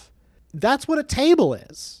stuff. That's what a table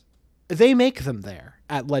is. They make them there.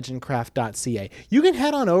 at legendcraft.ca. You can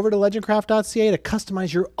head on over to legendcraft.ca to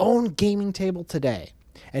customize your own gaming table today.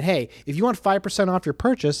 And hey, if you want 5% off your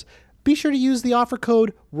purchase, be sure to use the offer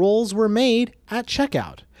code ROLLSWEREMADE at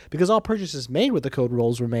checkout, because all purchases made with the code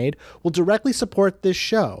ROLLSWEREMADE will directly support this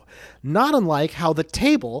show, not unlike how the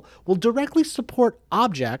table will directly support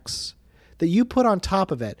objects that you put on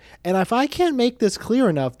top of it. And if I can't make this clear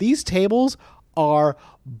enough, these tables are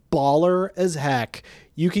baller as heck.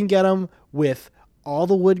 You can get them with all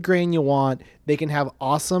the wood grain you want. They can have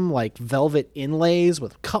awesome like velvet inlays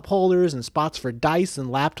with cup holders and spots for dice and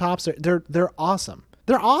laptops. They're awesome.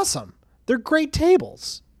 They're awesome. They're great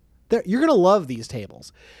tables. You're gonna love these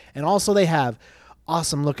tables. And also they have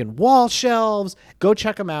awesome looking wall shelves. Go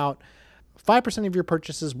check them out. 5% of your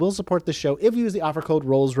purchases will support the show if you use the offer code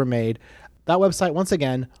ROLLSWEREMADE. That website, once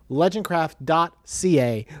again,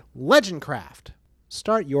 legendcraft.ca. Legendcraft.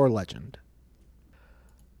 Start your legend.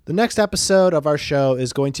 The next episode of our show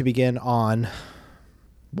is going to begin on...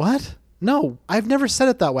 What? No, I've never said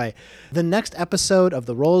it that way. The next episode of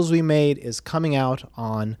The Rolls We Made is coming out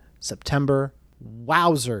on September.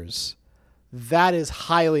 Wowzers. That is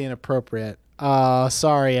highly inappropriate.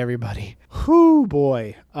 Sorry, everybody. Whoo,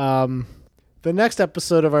 boy. The next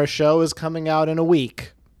episode of our show is coming out in a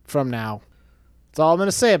week from now. That's all I'm going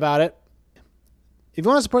to say about it. If you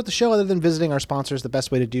want to support the show other than visiting our sponsors, the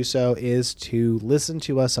best way to do so is to listen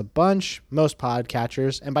to us a bunch. Most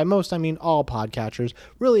podcatchers, and by most I mean all podcatchers,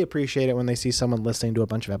 really appreciate it when they see someone listening to a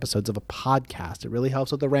bunch of episodes of a podcast. It really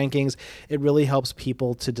helps with the rankings. It really helps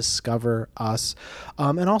people to discover us.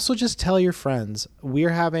 And also just tell your friends. We're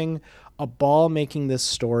having a ball making this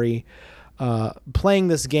story, playing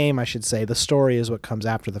this game, I should say. The story is what comes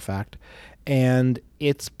after the fact. And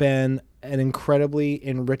it's been an incredibly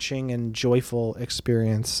enriching and joyful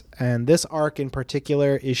experience. And this arc in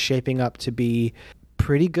particular is shaping up to be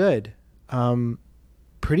pretty good,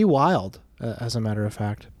 pretty wild, as a matter of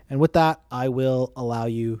fact. And with that, I will allow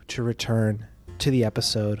you to return to the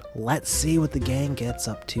episode. Let's see what the gang gets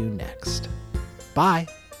up to next. Bye.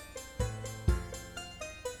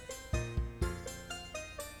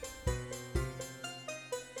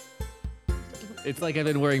 It's like I've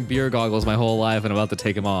been wearing beer goggles my whole life and I'm about to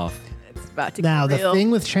take them off. It's about to Now, get the real. thing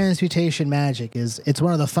with transmutation magic is it's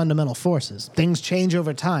one of the fundamental forces. Things change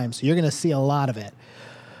over time, so you're going to see a lot of it.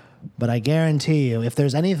 But I guarantee you, if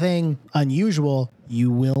there's anything unusual, you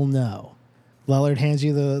will know. Lellard hands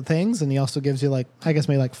you the things, and he also gives you, like, I guess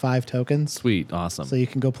maybe like 5 tokens. Sweet, awesome. So you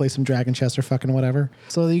can go play some Dragon Chess or fucking whatever.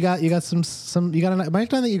 So you got some you got an might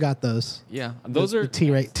that you got those. Yeah, those are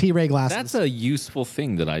T-Ray glasses. That's a useful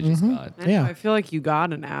thing that I just got. I know, yeah. I feel like you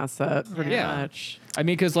got an asset pretty Yeah. much. I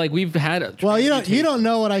mean, because like we've had. Well, you don't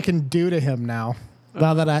know what I can do to him now.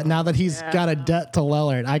 Now that he's got a debt to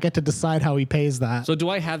Lellard, I get to decide how he pays that. So do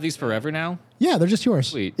I have these forever now? Yeah, they're just yours.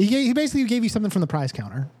 Sweet. He basically gave you something from the prize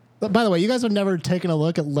counter. But by the way, you guys have never taken a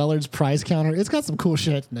look at Lellard's prize counter. It's got some cool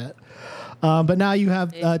shit in it. But now you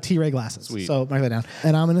have T-Ray glasses. Sweet. So mark that down.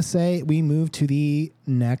 And I'm going to say we move to the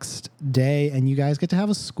next day, and you guys get to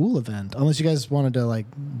have a school event. Unless you guys wanted to like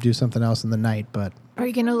do something else in the night, but Are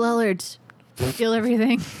you gonna Lillard's steal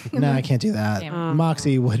everything? no, I can't do that. Damn.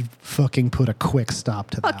 Moxie would fucking put a quick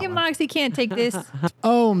stop to that Fucking one. Moxie can't take this.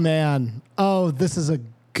 Oh, man. Oh, this is a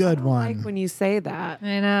good I one. like when you say that.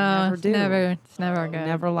 I know. Never It's do. never good.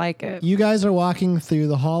 Never like it. You guys are walking through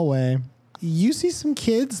the hallway. You see some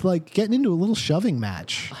kids like getting into a little shoving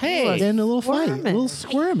match. Hey. Getting into a little fight, a little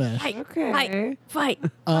Skirmish. skirmish. Okay. Fight.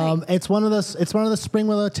 It's one of the Spring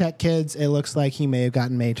Willow Tech kids. It looks like he may have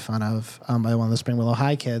gotten made fun of by one of the Spring Willow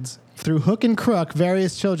High kids. Through hook and crook,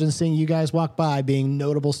 various children seeing you guys walk by, being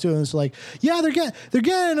notable students, are like, yeah, they're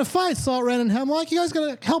getting in a fight, Salt, Ren, and Hemlock. You guys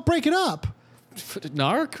gotta help break it up.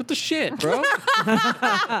 Narc? What the shit, bro? Well,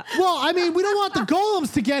 I mean, we don't want the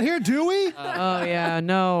golems to get here, do we? Oh yeah,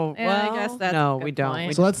 no. Yeah, I well, guess that's no, a good we don't. point.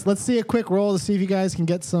 We So let's see a quick roll to see if you guys can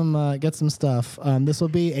get some stuff. This will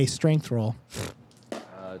be a strength roll.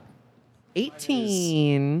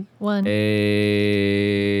 18. One.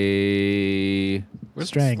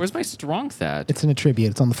 Strength. Where's my strength at? It's an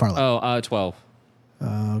attribute. It's on the far left. 12.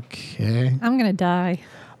 Okay. I'm gonna die.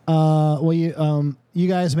 Well, you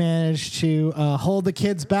guys managed to hold the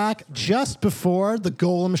kids back just before the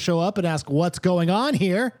golems show up and ask what's going on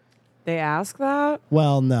here. They ask that?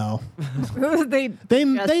 Well, no, they they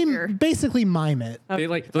gesture. basically mime it. They're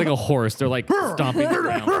like a horse. They're like stomping the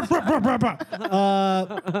ground.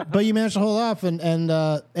 But you managed to hold off, and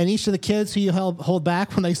each of the kids who you hold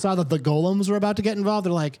back when they saw that the golems were about to get involved,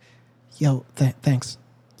 they're like, "Yo, thanks."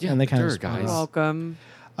 Yeah, and they kind sure, of guys. You're welcome.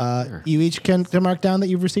 You each can mark down that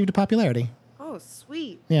you've received a popularity. Oh,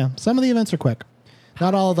 sweet. Yeah, some of the events are quick.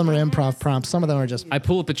 Not all of them are improv prompts. Some of them are just. I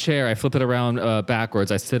pull up a chair, I flip it around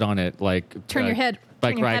backwards, I sit on it like. Turn your head.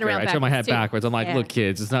 Like Turn your head around I turn my head backwards, too. backwards. I'm like, Yeah. look,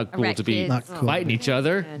 kids, it's not cool right, to be kids. Not cool. fighting each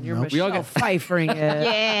other. And you're We all Michelle get Pfeiffering it.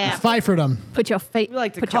 Yeah. Pfeiffered them. Put your feet. We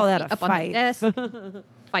like to put call your that feet a up on the fight. desk.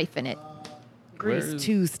 Fifing it. Grease Where's-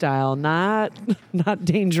 2 style, not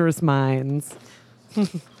Dangerous Minds.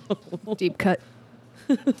 Deep cut.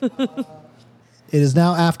 It is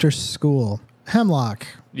now after school. Hemlock.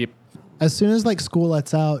 Yep. As soon as like school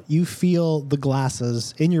lets out, you feel the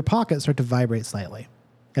glasses in your pocket start to vibrate slightly,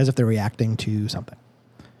 as if they're reacting to something.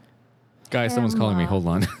 Guys, someone's calling me. Hold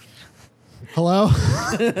on. Hello?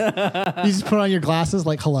 You just put on your glasses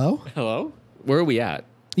like hello? Hello? Where are we at?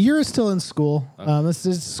 You're still in school. This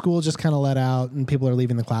is school just kind of let out and people are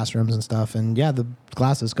leaving the classrooms and stuff. And yeah, the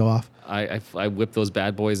glasses go off. I whip those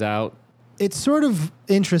bad boys out. It's sort of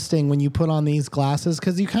interesting when you put on these glasses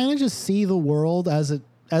because you kind of just see the world as it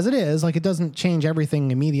is. Like it doesn't change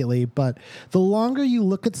everything immediately, but the longer you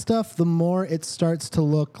look at stuff, the more it starts to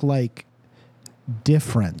look like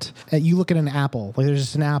different. You look at an apple, like there's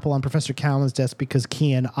just an apple on Professor Callan's desk because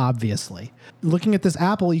Kian, obviously. Looking at this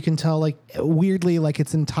apple, you can tell like weirdly like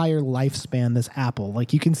its entire lifespan, this apple.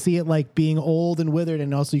 Like you can see it like being old and withered,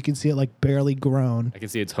 and also you can see it like barely grown. I can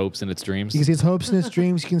see its hopes and its dreams. You can see its hopes and its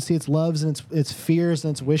dreams. You can see its loves and its fears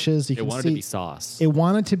and its wishes. You It can wanted see to be sauce. It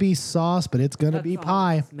wanted to be sauce, but it's gonna be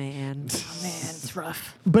pie. Man. Man, it's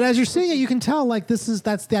rough. But as you're seeing it, you can tell like that's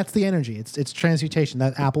the energy. It's transmutation.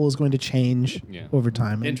 That apple is going to change Yeah. over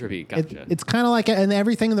time. And Entropy, gotcha. it's kind of like, and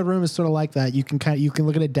everything in the room is sort of like that. You can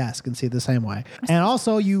look at a desk and see it the same way. And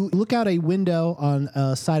also, you look out a window on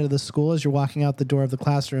a side of the school as you're walking out the door of the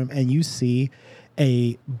classroom, and you see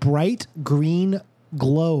a bright green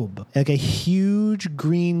globe, like a huge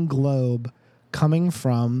green globe, coming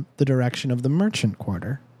from the direction of the merchant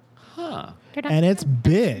quarter. Huh. And it's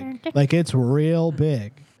big, like it's real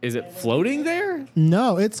big. Is it floating there?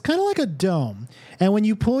 No, it's kind of like a dome. And when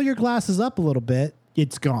you pull your glasses up a little bit,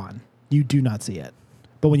 it's gone. You do not see it.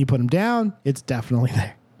 But when you put them down, it's definitely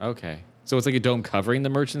there. Okay. So it's like a dome covering the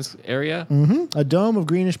merchant's area? A dome of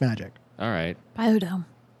greenish magic. All right. Biodome.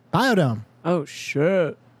 Biodome. Oh,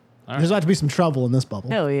 shit. There's about to be some trouble in this bubble.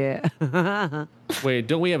 Hell yeah. Wait,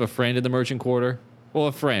 don't we have a friend in the merchant quarter? Well,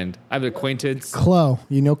 a friend. I have an acquaintance. Chloe.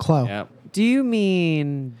 You know Chloe. Yeah. Do you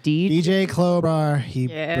mean DJ? DJ Clobar, he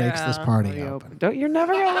breaks this party open. Don't, you're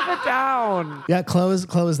never going to live it down. Yeah, Chloe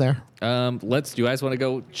is there. Do you guys want to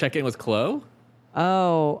go check in with Chloe?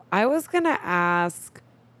 Oh, I was going to ask,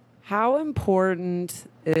 how important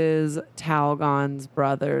is Talgon's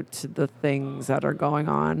brother to the things that are going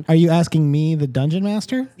on? Are you asking me, the dungeon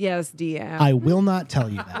master? Yes, DM. I will not tell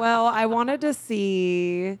you that. Well, I wanted to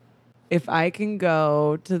see if I can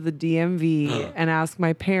go to the DMV and ask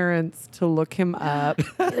my parents to look him up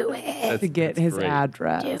to get his great.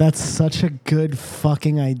 address. That's such a good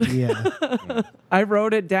fucking idea. I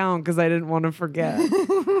wrote it down because I didn't want to forget.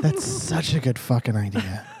 That's such a good fucking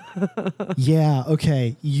idea. Yeah,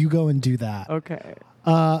 okay. You go and do that. Okay.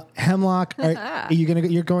 Hemlock,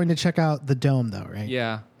 you're going to check out the dome though, right?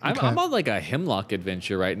 Yeah. Okay. I'm on like a Hemlock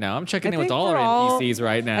adventure right now. I'm checking I in with think all we're our all- NPCs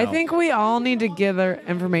right now. I think we all need to gather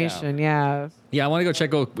information. Yeah. Yeah, I want to go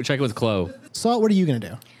check in with Chloe. Salt, what are you gonna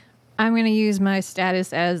do? I'm going to use my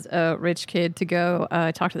status as a rich kid to go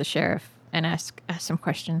talk to the sheriff and ask some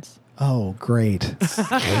questions. Oh, great.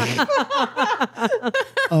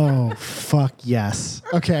 Oh, fuck yes.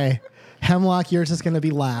 Okay. Hemlock, yours is gonna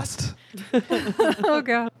be last. Oh,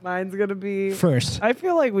 God. Mine's going to be First. I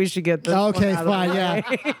feel like we should get this. Okay, one out of fine, the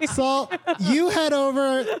yeah. way. Salt, you head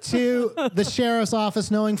over to the sheriff's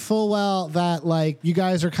office knowing full well that like you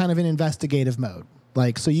guys are kind of in investigative mode.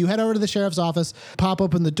 Like, so you head over to the sheriff's office, pop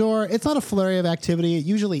open the door. It's not a flurry of activity. It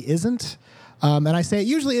usually isn't. And I say it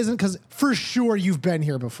usually isn't because for sure you've been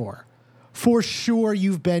here before. For sure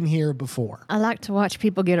you've been here before. I like to watch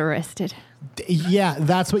people get arrested. Yeah,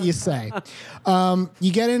 that's what you say.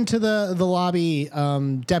 You get into the lobby.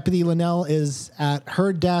 Deputy Linnell is at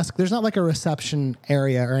her desk. There's not like a reception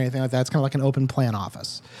area or anything like that. It's kind of like an open plan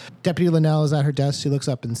office. Deputy Linnell is at her desk. She looks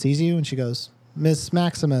up and sees you, and she goes, "Miss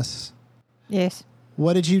Maximus, Yes.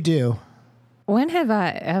 what did you do?" When have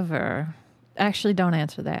I ever? Actually, don't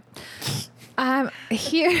answer that. I'm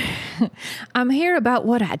here. I'm here about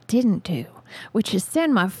what I didn't do, which is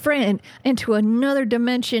send my friend into another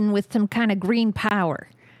dimension with some kind of green power.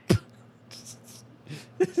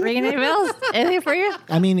 Ringing any bells? Anything for you?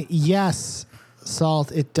 I mean, yes,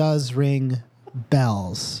 Salt, it does ring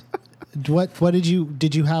bells. What did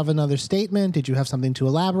you have another statement? Did you have something to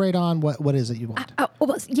elaborate on? What is it you want? Oh,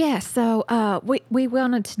 well, yeah. So we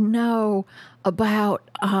wanted to know about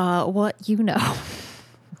what you know.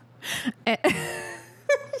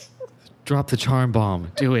 Drop the charm bomb.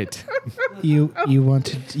 Do it. You want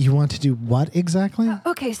to do what exactly?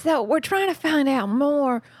 Okay, so we're trying to find out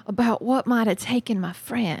more about what might have taken my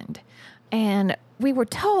friend. And we were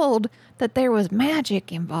told that there was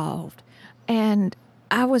magic involved. And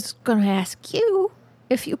I was going to ask you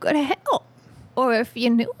if you could help or if you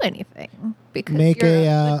knew anything because Make you're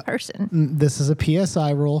a, good person. This is a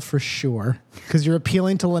PSI roll for sure because you're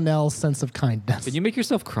appealing to Linnell's sense of kindness. Can you make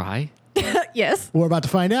yourself cry? Yes. We're about to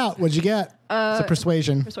find out. What'd you get? It's a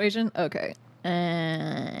persuasion. Persuasion? Okay.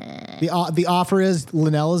 The offer is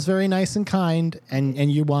Linnell is very nice and kind,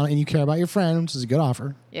 and you care about your friend, which is a good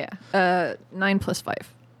offer. Yeah. 9 plus 5.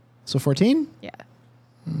 So 14? Yeah.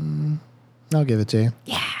 I'll give it to you.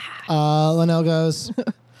 Yeah. Linnell goes,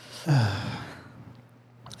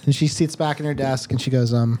 and she sits back in her desk and she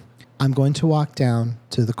goes, I'm going to walk down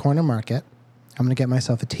to the corner market. I'm going to get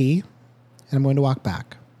myself a tea, and I'm going to walk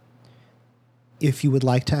back. If you would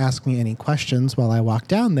like to ask me any questions while I walk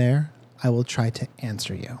down there, I will try to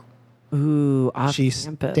answer you. Ooh, off She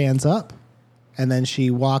campus. stands up, and then she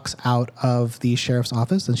walks out of the sheriff's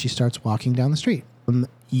office, and she starts walking down the street.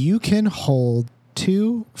 You can hold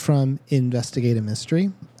 2 from Investigate a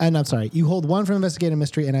Mystery. And I'm sorry, you hold 1 from Investigate a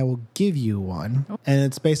Mystery, and I will give you 1. And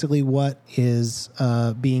it's basically what is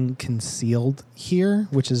being concealed here,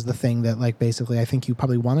 which is the thing that, like, basically I think you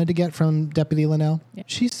probably wanted to get from Deputy Linnell. Yeah.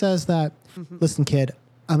 She says that, listen, kid,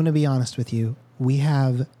 I'm going to be honest with you. We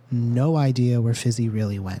have no idea where Fizzy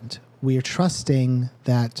really went. We are trusting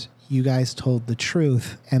that you guys told the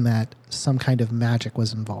truth and that some kind of magic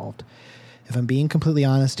was involved. If I'm being completely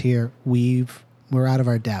honest here, we're out of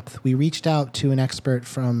our depth. We reached out to an expert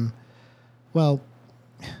from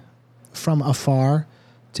afar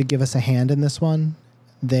to give us a hand in this one.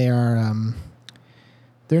 They're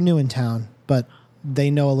new in town, but they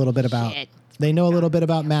know a little bit about Shit. they know a little bit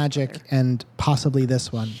about magic and possibly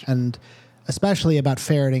this one, and especially about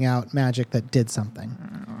ferreting out magic that did something.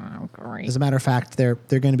 Oh, great. As a matter of fact, they're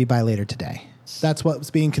going to be by later today. That's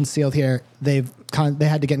what's being concealed here. They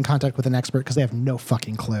had to get in contact with an expert because they have no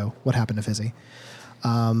fucking clue what happened to Fizzy.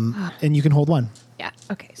 And you can hold 1. Yeah.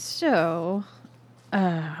 Okay. So,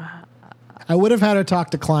 I would have had her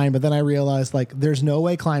talk to Klein, but then I realized, like, there's no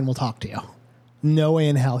way Klein will talk to you. No way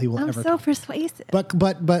in hell he will I'm ever so talk. persuasive.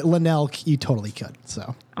 But Linnell, you totally could.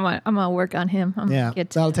 So I'm gonna work on him. I'm yeah, gonna get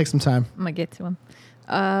to that'll take some time. I'm gonna get to him.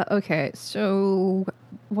 Okay. So,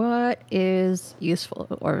 what is useful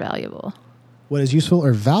or valuable? What is useful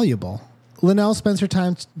or valuable? Linnell spends her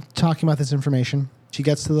time talking about this information. She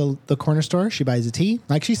gets to the corner store. She buys a tea,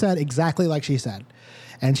 like she said, exactly like she said.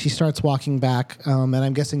 And she starts walking back. And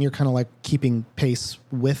I'm guessing you're kind of like keeping pace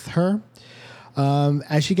with her.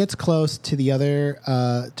 As she gets close to the other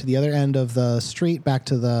end of the street, back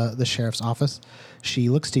to the sheriff's office, she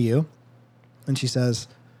looks to you and she says,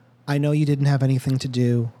 I know you didn't have anything to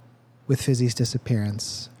do with Fizzy's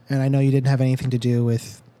disappearance. And I know you didn't have anything to do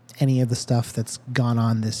with any of the stuff that's gone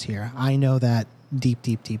on this year. I know that deep,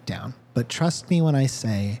 deep, deep down. But trust me when I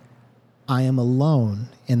say I am alone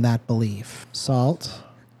in that belief. Salt,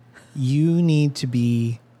 you need to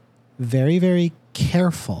be very, very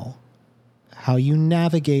careful how you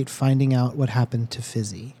navigate finding out what happened to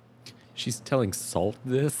Fizzy. She's telling Salt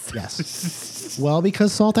this? Yes. Well,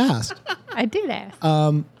 because Salt asked. I did ask.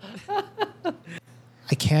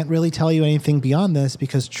 I can't really tell you anything beyond this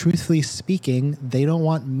because, truthfully speaking, they don't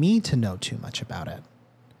want me to know too much about it.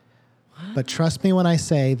 But trust me when I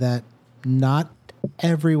say that not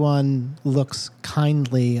everyone looks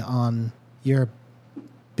kindly on your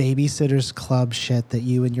Babysitter's Club shit that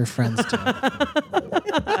you and your friends do.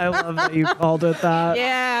 I love that you called it that.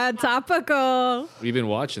 yeah, topical. We've been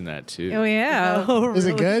watching that too. Oh yeah. Oh, Is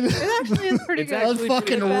it good? Actually, it's pretty It's good. actually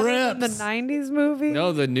fucking pretty good. better than the rips. 90s movie?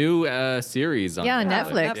 No, the new series on Yeah, on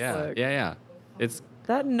Netflix. Netflix. Yeah, yeah. It's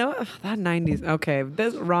That 90s. Okay,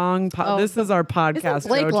 this wrong. Oh, This is our podcast. Isn't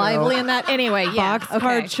Blake Jojo. Lively in that? Anyway, yeah.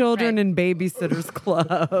 Boxcar Children and Babysitters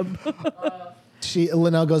Club.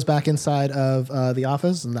 Linnell goes back inside of the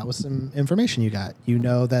office, and that was some information you got. You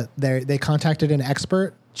know that they contacted an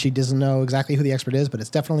expert. She doesn't know exactly who the expert is, but it's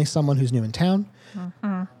definitely someone who's new in town.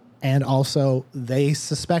 Mm-hmm. And also, they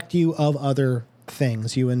suspect you of other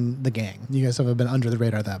things, you and the gang. You guys haven't been under the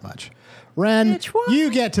radar that much. Ren, Bitch, what? you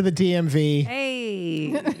get to the DMV.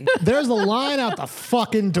 Hey. There's a line out the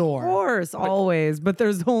fucking door. Of course, always. But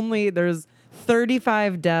there's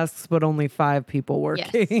 35 desks, but only 5 people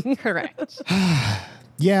working. Yes, correct.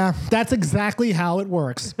 Yeah, that's exactly how it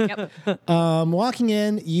works. Yep. Walking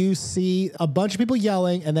in, you see a bunch of people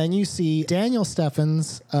yelling, and then you see Daniel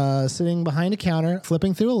Steffens sitting behind a counter,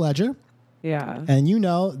 flipping through a ledger. Yeah. And you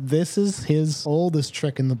know, this is his oldest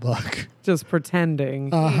trick in the book. Just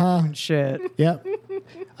pretending. Uh-huh. Shit. Yep.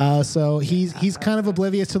 So he's kind of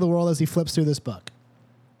oblivious to the world as he flips through this book.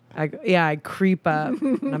 I creep up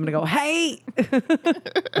and I'm gonna go, hey,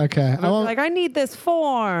 Okay. I won't, like I need this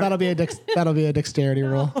form. that'll be a dexterity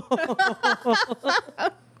roll.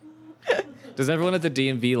 Does everyone at the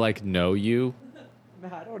DMV like know you?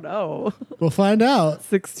 I don't know. We'll find out.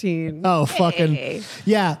 16. Oh, fucking Hey.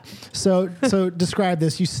 yeah. So describe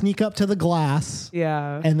this. You sneak up to the glass,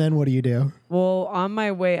 Yeah. and then what do you do? Well, on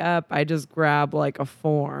my way up, I just grab like a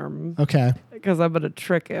form Okay. because I'm gonna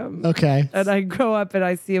trick him. Okay. And I go up and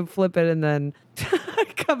I see him flip it, and then I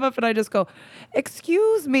come up and I just go,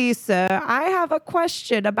 "Excuse me, sir. I have a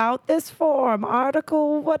question about this form,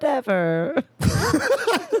 article whatever."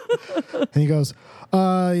 And he goes,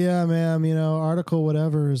 yeah, ma'am, you know, article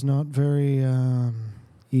whatever is not very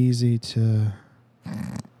easy to.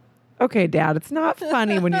 Okay, Dad, it's not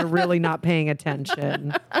funny when you're really not paying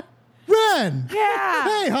attention. Ren! Yeah.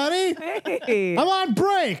 Hey, honey! Hey. I'm on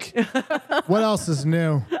break! What else is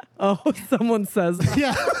new? Oh, someone says that.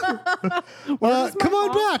 Yeah. Come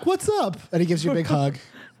on back. What's up? And he gives you a big hug.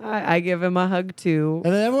 I give him a hug too.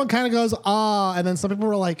 And then everyone kind of goes, ah. And then some people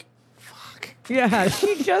were like, fuck. Yeah,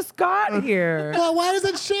 she just got here. Well, why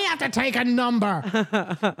doesn't she have to take a number?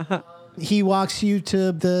 He walks you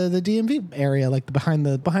to the DMV area, like behind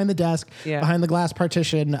the desk, Yeah. behind the glass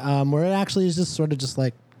partition, where it actually is just sort of just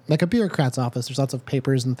like a bureaucrat's office. There's lots of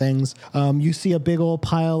papers and things. You see a big old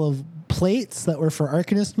pile of plates that were for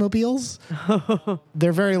Arcanist mobiles.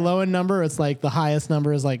 They're very low in number. It's like the highest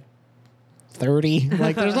number is like 30.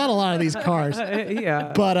 Like there's not a lot of these cars.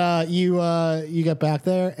 Yeah. But you get back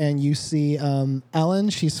there and you see Ellen.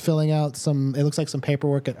 She's filling out it looks like some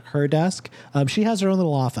paperwork at her desk. She has her own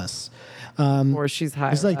little office. Or she's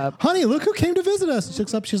higher She's like, up. honey, look who came to visit us. She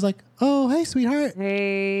looks up. She's like, oh, hey, sweetheart.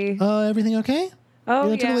 Hey. Everything okay? Oh, You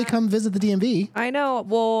don't typically yeah. come visit the DMV. I know.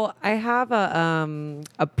 Well, I have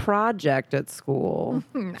a project at school.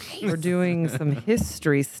 We're doing some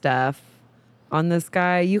history stuff on this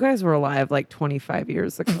guy. You guys were alive like 25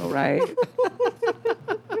 years ago, right?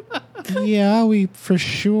 Yeah, we for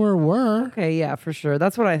sure were. Okay, yeah, for sure.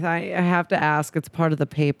 That's what I thought. I have to ask. It's part of the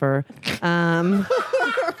paper.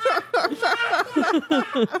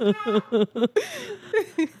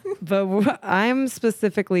 But I'm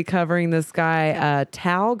specifically covering this guy,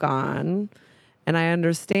 Talgon, and I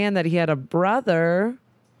understand that he had a brother,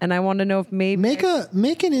 and I want to know if maybe Make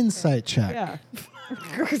an insight check. yeah.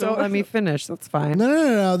 Don't let me finish. That's fine.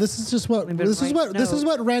 No. This is just what Maybe this is write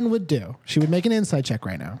what Ren would do. She would make an insight check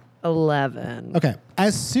right now. 11. Okay.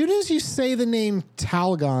 As soon as you say the name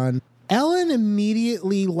Talgon, Ellen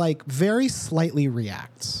immediately, like, very slightly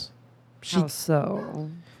reacts. How so?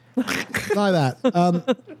 Not like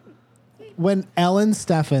that. When Ellen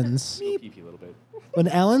Steffens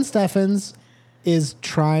is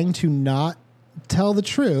trying to not tell the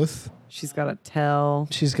truth, She's got to tell.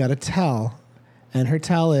 she's got to tell. And her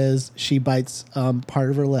tell is she bites part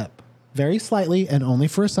of her lip very slightly and only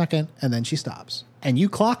for a second, and then she stops. And you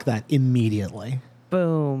clock that immediately.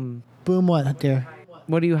 Boom. Boom, what, dear?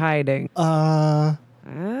 What are you hiding? I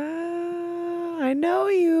know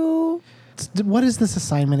you. What is this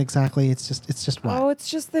assignment exactly? It's just what? Oh, it's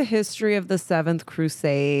just the history of the Seventh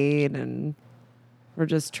Crusade, and we're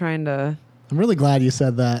just trying to. I'm really glad you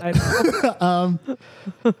said that. I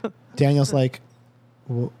know. Daniel's like,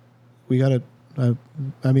 well, we gotta.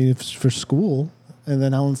 I mean, it's for school. And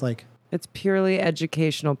then Ellen's like, It's purely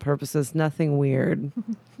educational purposes, nothing weird.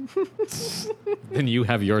 Then you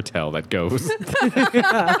have your tell that goes.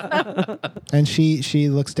 and she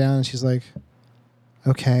looks down and she's like,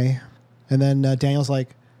 okay. And then Daniel's like,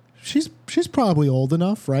 she's probably old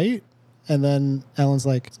enough, right? And then Ellen's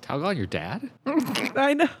like, Talgon, your dad?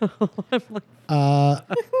 I know. I'm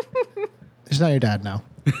like, she's not your dad now.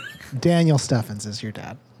 Daniel Steffens is your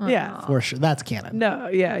dad. yeah. For sure. That's canon. No,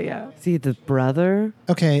 yeah. See, the brother?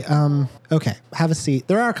 Okay, okay. Have a seat.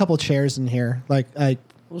 There are a couple chairs in here. Like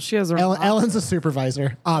Well, she has her Ellen's a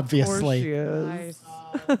supervisor, Of course she obviously. is.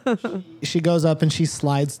 She goes up and she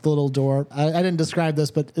slides the little door. I didn't describe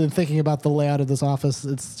this, but in thinking about the layout of this office,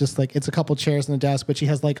 it's just like it's a couple chairs and a desk, but she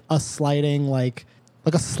has like a sliding like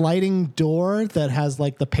a sliding door that has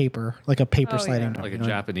like the paper, like a paper sliding yeah. door. Like you a know?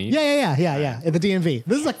 Japanese? Yeah. At the DMV.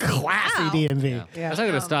 This is a classy DMV. Yeah. That's not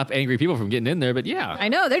going to stop angry people from getting in there, but yeah. I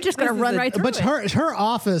know they're just gonna This is run a- right through But it. her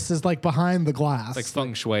office is like behind the glass. It's like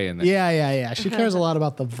feng shui in there. Yeah. She cares a lot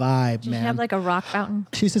about the vibe, Did you man. have like a rock fountain?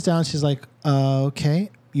 She sits down. She's like, okay,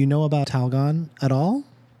 you know about Talgon at all?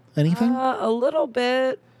 Anything? A little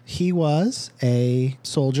bit. He was a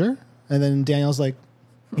soldier. And then Daniel's like,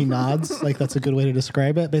 He nods, like that's a good way to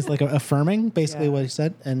describe it. Basically, like affirming, basically what he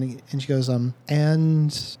said. And she goes,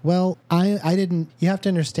 and well, I didn't. You have to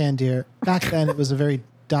understand, dear. Back then, it was a very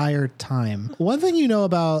dire time. One thing you know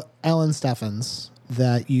about Ellen Steffens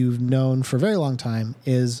that you've known for a very long time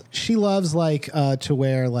is she loves to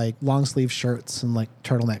wear like long sleeve shirts and like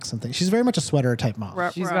turtlenecks and things. She's very much a sweater type mom.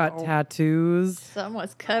 She's got tattoos.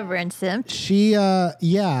 Someone's covering some. She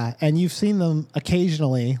yeah, and you've seen them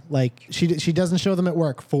occasionally. Like she doesn't show them at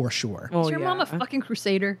work for sure. Oh, Is your mom a fucking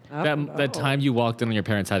crusader? That time you walked in on your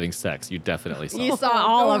parents having sex, you definitely saw. You saw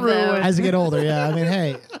all of them. As you get older, yeah. I mean,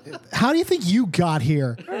 hey, how do you think you got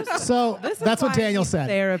here? So that's what Daniel said.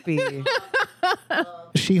 Therapy.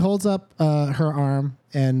 She holds up her arm,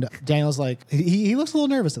 and Daniel's like, he looks a little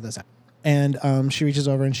nervous at this. And she reaches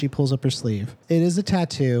over and she pulls up her sleeve. It is a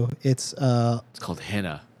tattoo. It's called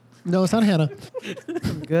henna. no, it's not henna.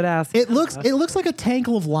 Good ass. It looks like a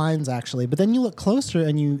tangle of lines actually, but then you look closer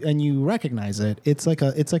and you recognize it. It's like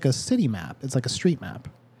a city map. It's like a street map.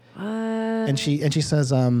 And she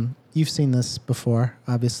says, you've seen this before,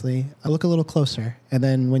 obviously. Look a little closer. And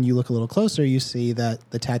then when you look a little closer, you see that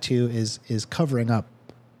the tattoo is covering up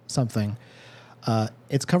something.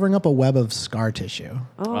 It's covering up a web of scar tissue.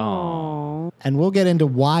 Oh. And we'll get into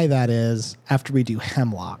why that is after we do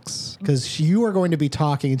Hemlocks, because you are going to be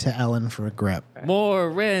talking to Ellen for a grip.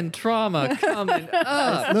 More Ren trauma coming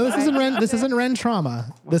up. No, this isn't Ren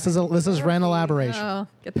trauma. This is Ren elaboration. Oh,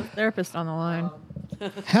 get the therapist on the line.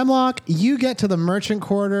 Hemlock, you get to the merchant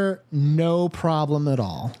quarter, no problem at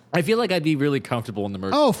all. I feel like I'd be really comfortable in the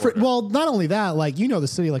merchant. Oh, quarter. well, not only that, like you know the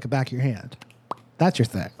city like the back of your hand. That's your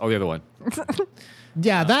thing. Oh, the other one.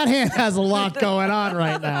 Yeah, that hand has a lot going on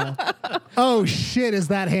right now. Oh shit, is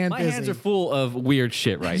that hand My busy? hands are full of weird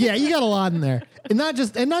shit right Yeah, you got a lot in there. And not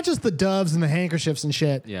just the doves and the handkerchiefs and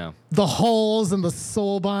shit. Yeah. The holes and the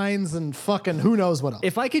soul binds and fucking who knows what else.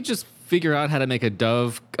 If I could just figure out how to make a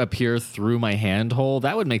dove appear through my hand hole,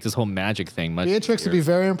 that would make this whole magic thing much Beatrix would be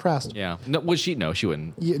easier. very impressed. Yeah. No, would she? No, she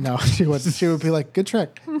wouldn't. No, she would. She would be like, "Good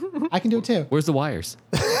trick. I can do it too." Where's the wires?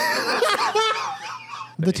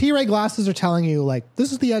 The T-ray glasses are telling you like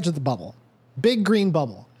this is the edge of the bubble, big green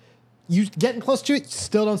bubble. You getting close to it,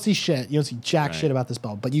 still don't see shit. You don't see jack shit about this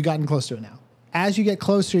bubble, but you gotten close to it now. As you get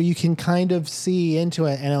closer, you can kind of see into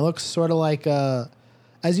it, and it looks sort of like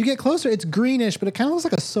as you get closer, it's greenish, but it kind of looks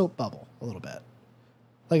like a soap bubble a little bit.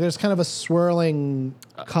 Like there's kind of a swirling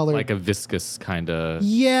color, Like a viscous kind of.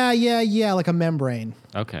 yeah, like a membrane.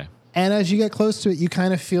 Okay. And as you get close to it, you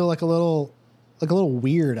kind of feel like a little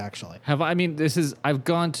weird, actually. I've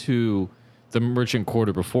gone to the merchant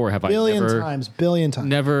quarter before. Have Billion I times.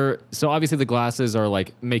 never? So obviously the glasses are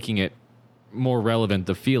like making it more relevant,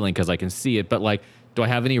 the feeling, because I can see it. But like, do I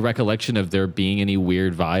have any recollection of there being any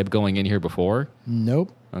weird vibe going in here before?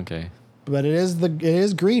 Nope. Okay. But it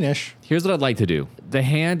is greenish. Here's what I'd like to do. The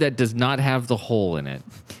hand that does not have the hole in it,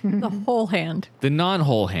 The whole hand. the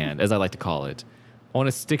non-hole hand, as I like to call it. I want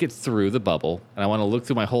to stick it through the bubble, and I want to look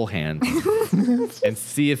through my whole hand and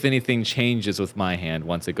see if anything changes with my hand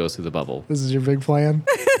once it goes through the bubble. This is your big plan.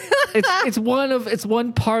 It's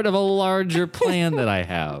one part of a larger plan that I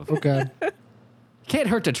have. Okay. Can't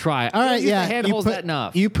hurt to try. All right. Yeah. The hand holds that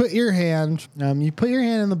enough. You put your hand. You put your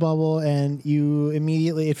hand in the bubble, and you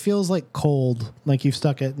immediately. It feels like cold, like you've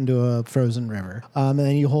stuck it into a frozen river. And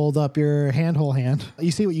then you hold up your whole hand.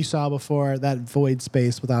 You see what you saw before, that void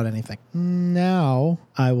space without anything. Now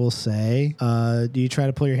I will say, do you try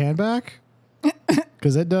to pull your hand back?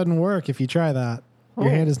 Because it doesn't work if you try that. Your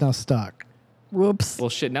hand is now stuck. Whoops. Well,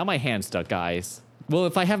 shit. Now my hand's stuck, guys. Well,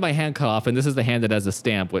 if I have my hand cut off, and this is the hand that has a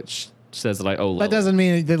stamp, which says that I owe. That doesn't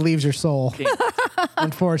mean it leaves your soul,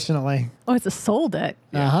 unfortunately. Oh, it's a soul debt.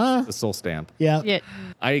 The soul stamp. Yeah. Yeah.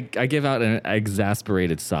 I give out an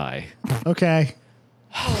exasperated sigh. Okay.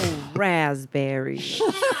 Raspberry.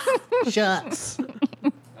 Shucks.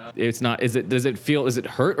 It's not. Does it feel? Is it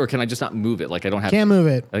hurt, or can I just not move it? Like I don't have. Can't move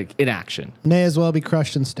it. Like inaction. May as well be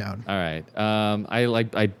crushed in stone. All right.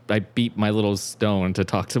 I beat my little stone to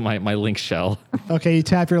talk to my link shell. Okay, you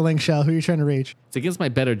tap your link shell. Who are you trying to reach? It's against my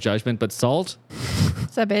better judgment, but Salt.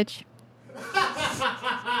 What's up, bitch?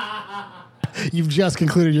 You've just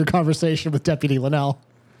concluded your conversation with Deputy Linnell.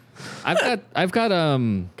 I've got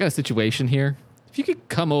a situation here. If you could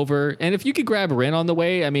come over, and if you could grab Ren on the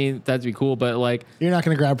way, I mean that'd be cool. But like, You're not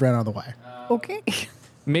going to grab Brent on the way. Okay.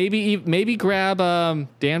 maybe grab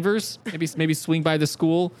Danvers. Maybe swing by the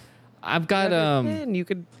school. I've got You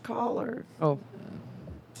could call her. Oh.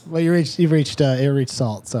 Well, you reached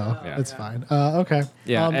Salt, so Yeah. it's fine. Okay.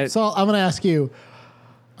 Yeah, Salt, I'm going to ask you: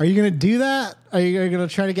 are you going to do that? Are you going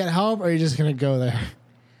to try to get help, or are you just going to go there?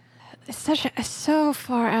 it's so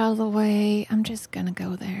far out of the way. I'm just gonna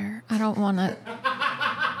go there. I don't want to.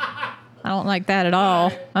 I don't like that at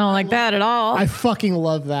all. I don't like that at all. I fucking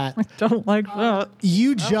love that. don't like that.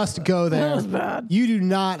 You just go there. was bad. You do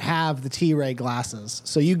not have the T-ray glasses.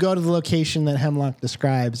 So you go to the location that Hemlock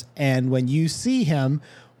describes, and when you see him,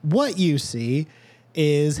 what you see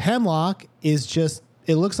is Hemlock is just,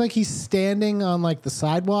 it looks like he's standing on like the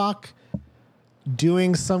sidewalk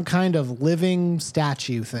doing some kind of living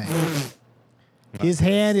statue thing. His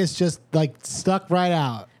hand is just like stuck right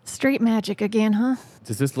out. Street magic again, huh?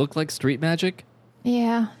 Does this look like street magic?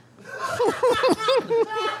 Yeah.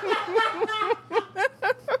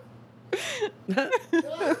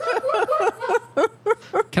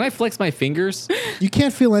 Can I flex my fingers? You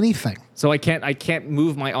can't feel anything. So I can't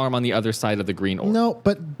move my arm on the other side of the green orb. No,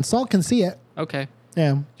 but Salt can see it. Okay.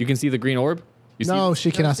 Yeah. You can see the green orb? You No, see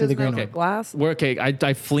she cannot see the green Okay. orb. Glass. We're okay.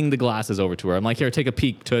 I fling the glasses over to her. I'm like, here, take a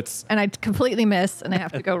peek, toots. And I completely miss, and I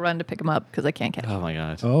have to go run to pick them up because I can't catch them. Oh my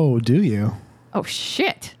god. Oh, do you? Oh,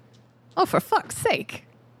 shit. Oh, for fuck's sake.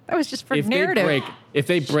 That was just for narrative. If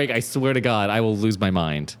they break, I swear to God, I will lose my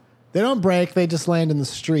mind. They don't break. They just land in the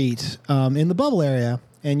street in the bubble area.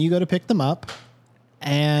 And you go to pick them up.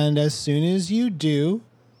 And as soon as you do,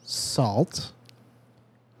 Salt,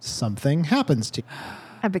 something happens to you.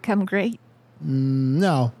 I become great.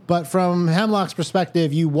 No, but from Hemlock's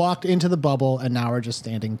perspective, you walked into the bubble and now are just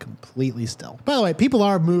standing completely still. By the way, people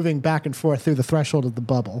are moving back and forth through the threshold of the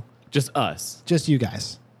bubble. Just us. Just you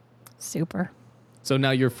guys. Super. So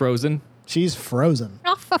now you're frozen? She's frozen.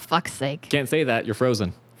 Oh, for fuck's sake. Can't say that. You're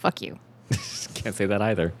frozen. Fuck you. Can't say that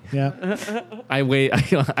either. Yeah.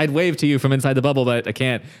 I'd wave to you from inside the bubble, but I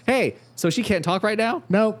can't. Hey, so she can't talk right now?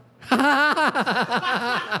 Nope.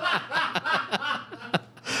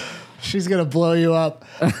 She's going to blow you up.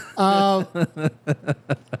 What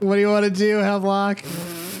do you want to do, Hemlock?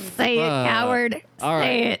 Say it, coward. All right.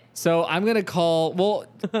 Say it. So I'm going to call. Well,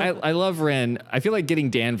 I love Ren. I feel like getting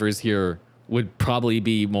Danvers here would probably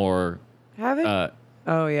be more. Have it?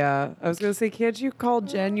 Oh, yeah. I was going to say, can't you call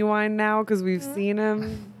Genuine now? Because we've seen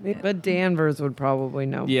him. But Danvers would probably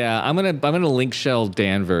know. Yeah, I'm gonna link shell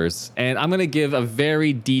Danvers, and I'm gonna give a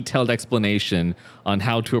very detailed explanation on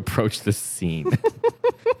how to approach this scene.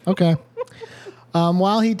 Okay.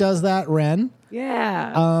 While he does that, Ren,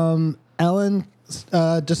 Yeah. Ellen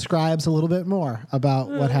describes a little bit more about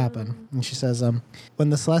what happened. And she says, when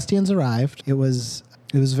the Celestians arrived, it was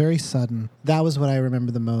very sudden. That was what I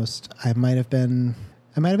remember the most. I might have been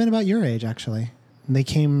about your age, actually. They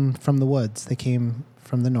came from the woods. They came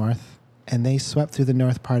from the north, and they swept through the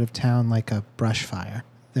north part of town like a brush fire.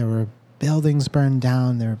 There were buildings burned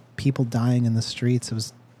down. There were people dying in the streets. It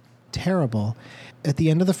was terrible. At the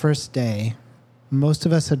end of the first day, most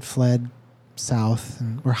of us had fled south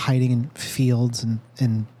and were hiding in fields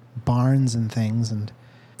and barns and things. And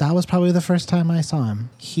that was probably the first time I saw him.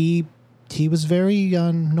 He was very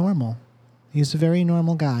normal. He was a very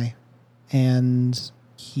normal guy. And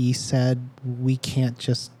he said, we can't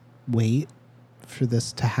just wait for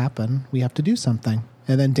this to happen. We have to do something.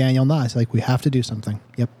 And then Daniel nods, like, we have to do something.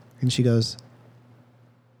 Yep. And she goes,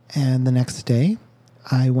 and the next day,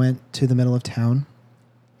 I went to the middle of town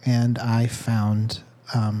and I found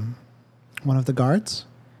one of the guards,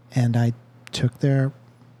 and I took their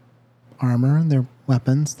armor and their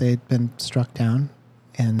weapons. They had been struck down,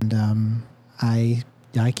 and I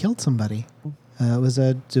killed somebody. It was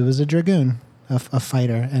a dragoon, a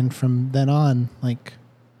fighter, and from then on, like,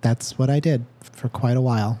 that's what I did for quite a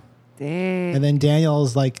while. Dang. And then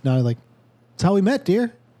Daniel's like, no, like, it's how we met,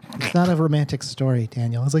 dear. It's not a romantic story,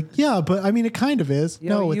 Daniel. I was like, yeah, but I mean, it kind of is. Yo,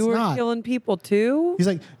 No, it's you were not. killing people too? He's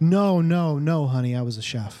like, no, honey, I was a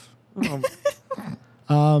chef.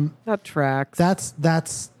 That tracks.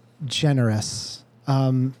 That's generous.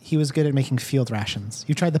 He was good at making field rations.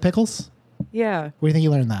 You tried the pickles? Yeah. Where do you think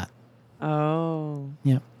you learned that? Oh.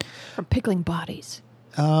 Yeah. For pickling bodies.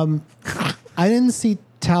 I didn't see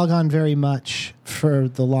Talgon very much for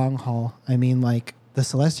the long haul. I mean, like, the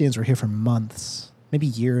Celestians were here for months, maybe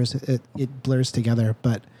years. It blurs together,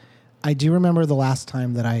 but I do remember the last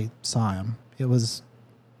time that I saw him. It was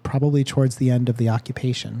probably towards the end of the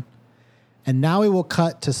occupation. And now we will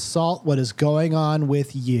cut to Salt, what is going on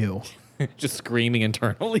with you. Just screaming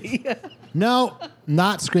internally. No,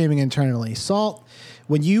 not screaming internally. Salt,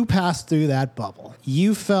 when you passed through that bubble,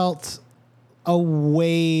 you felt a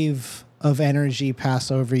wave of energy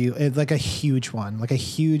pass over you, like a huge one, like a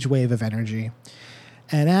huge wave of energy.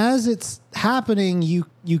 And as it's happening, you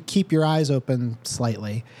keep your eyes open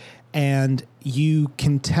slightly, and you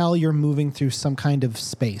can tell you're moving through some kind of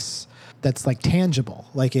space that's like tangible.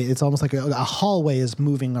 Like it's almost like a hallway is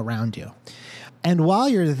moving around you. And while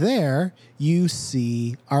you're there, you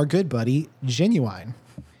see our good buddy, Genuine.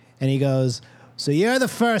 And he goes, so you're the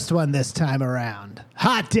first one this time around.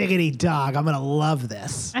 Hot diggity dog, I'm going to love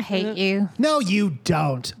this. I hate you. No, you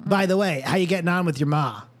don't. By the way, how you getting on with your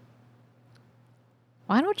ma?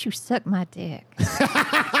 Why don't you suck my dick?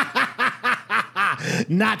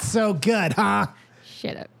 Not so good, huh?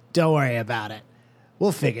 Shut up. Don't worry about it.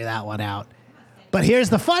 We'll figure that one out. But here's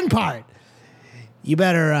the fun part. You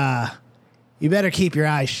better keep your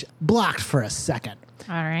eyes blocked for a second.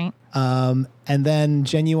 All right. And then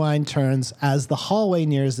Genuine turns as the hallway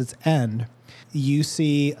nears its end. You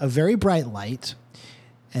see a very bright light.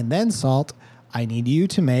 And then, Salt, I need you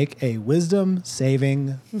to make a wisdom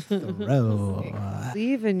saving throw.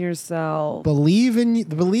 Believe in yourself. Believe in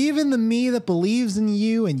the me that believes in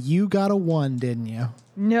you, and you got a 1, didn't you?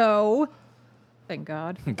 No. Thank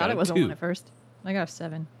God. Got Thought a it was a 2. 1 at first. I got a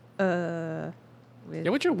 7. Yeah,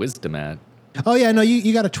 what's your wisdom at? Oh yeah, no,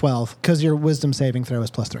 you got a 12 because your wisdom saving throw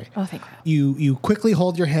is +3. Oh, thank God. You quickly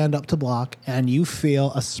hold your hand up to block, and you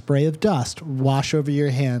feel a spray of dust wash over your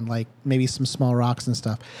hand, like maybe some small rocks and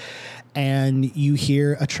stuff. And you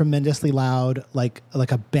hear a tremendously loud, like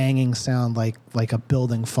a banging sound, like a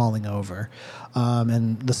building falling over,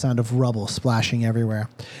 and the sound of rubble splashing everywhere.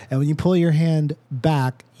 And when you pull your hand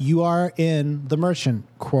back, you are in the merchant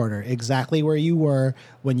quarter, exactly where you were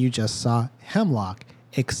when you just saw Hemlock,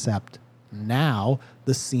 except now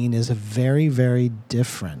the scene is very, very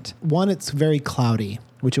different. One, it's very cloudy,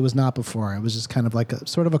 which it was not before. It was just kind of like a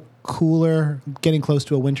sort of a cooler, getting close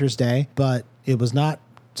to a winter's day, but it was not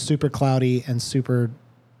super cloudy and super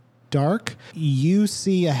dark. You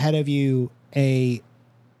see ahead of you a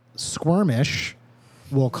skirmish,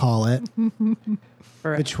 we'll call it,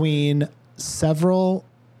 between several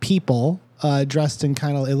people dressed in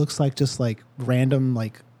kind of, it looks like just like random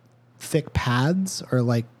like thick pads or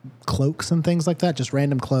like cloaks and things like that, just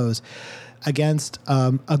random clothes, against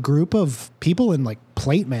a group of people in like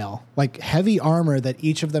plate mail, like heavy armor that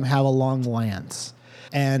each of them have a long lance.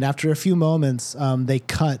 And after a few moments, they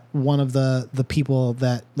cut one of the people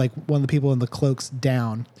that, like one of the people in the cloaks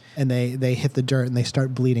down, and they hit the dirt and they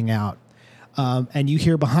start bleeding out. And you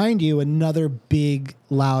hear behind you another big,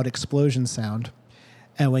 loud explosion sound.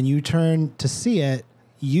 And when you turn to see it,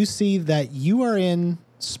 you see that you are in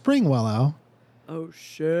Springwellow. Oh,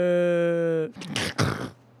 shit.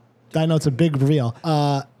 I know it's a big reveal,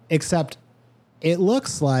 except it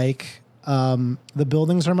looks like the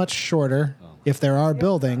buildings are much shorter, if there are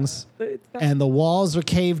buildings, and the walls are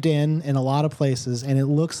caved in a lot of places, and it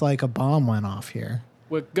looks like a bomb went off here.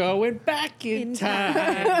 We're going back in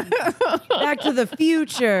time. Back to the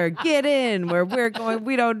future. Get in where we're going.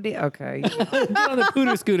 We don't need. Okay. Get on the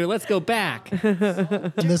pooter scooter. Let's go back.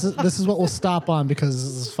 And this is what we'll stop on because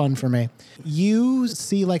this is fun for me. You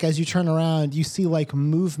see, like, as you turn around, you see like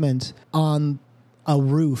movement on a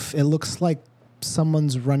roof. It looks like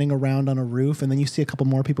someone's running around on a roof, and then you see a couple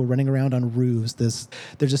more people running around on roofs. There's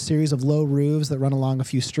a series of low roofs that run along a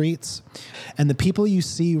few streets, and the people you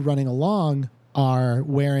see running along are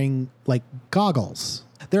wearing like goggles.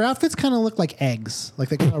 Their outfits kind of look like eggs, like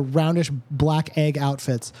the kind of roundish black egg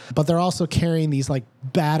outfits, but they're also carrying these like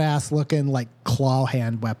badass looking like claw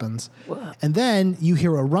hand weapons. Whoa. And then you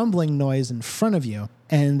hear a rumbling noise in front of you,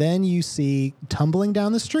 and then you see tumbling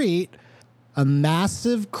down the street a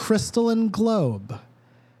massive crystalline globe.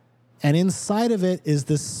 And inside of it is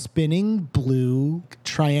this spinning blue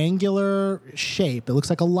triangular shape. It looks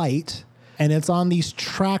like a light. And it's on these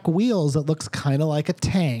track wheels that looks kind of like a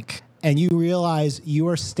tank. And you realize you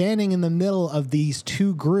are standing in the middle of these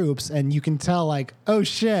two groups, and you can tell like, oh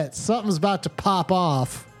shit, something's about to pop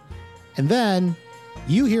off. And then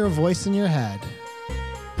you hear a voice in your head.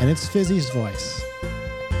 And it's Fizzy's voice.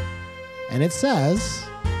 And it says,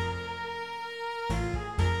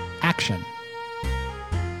 action.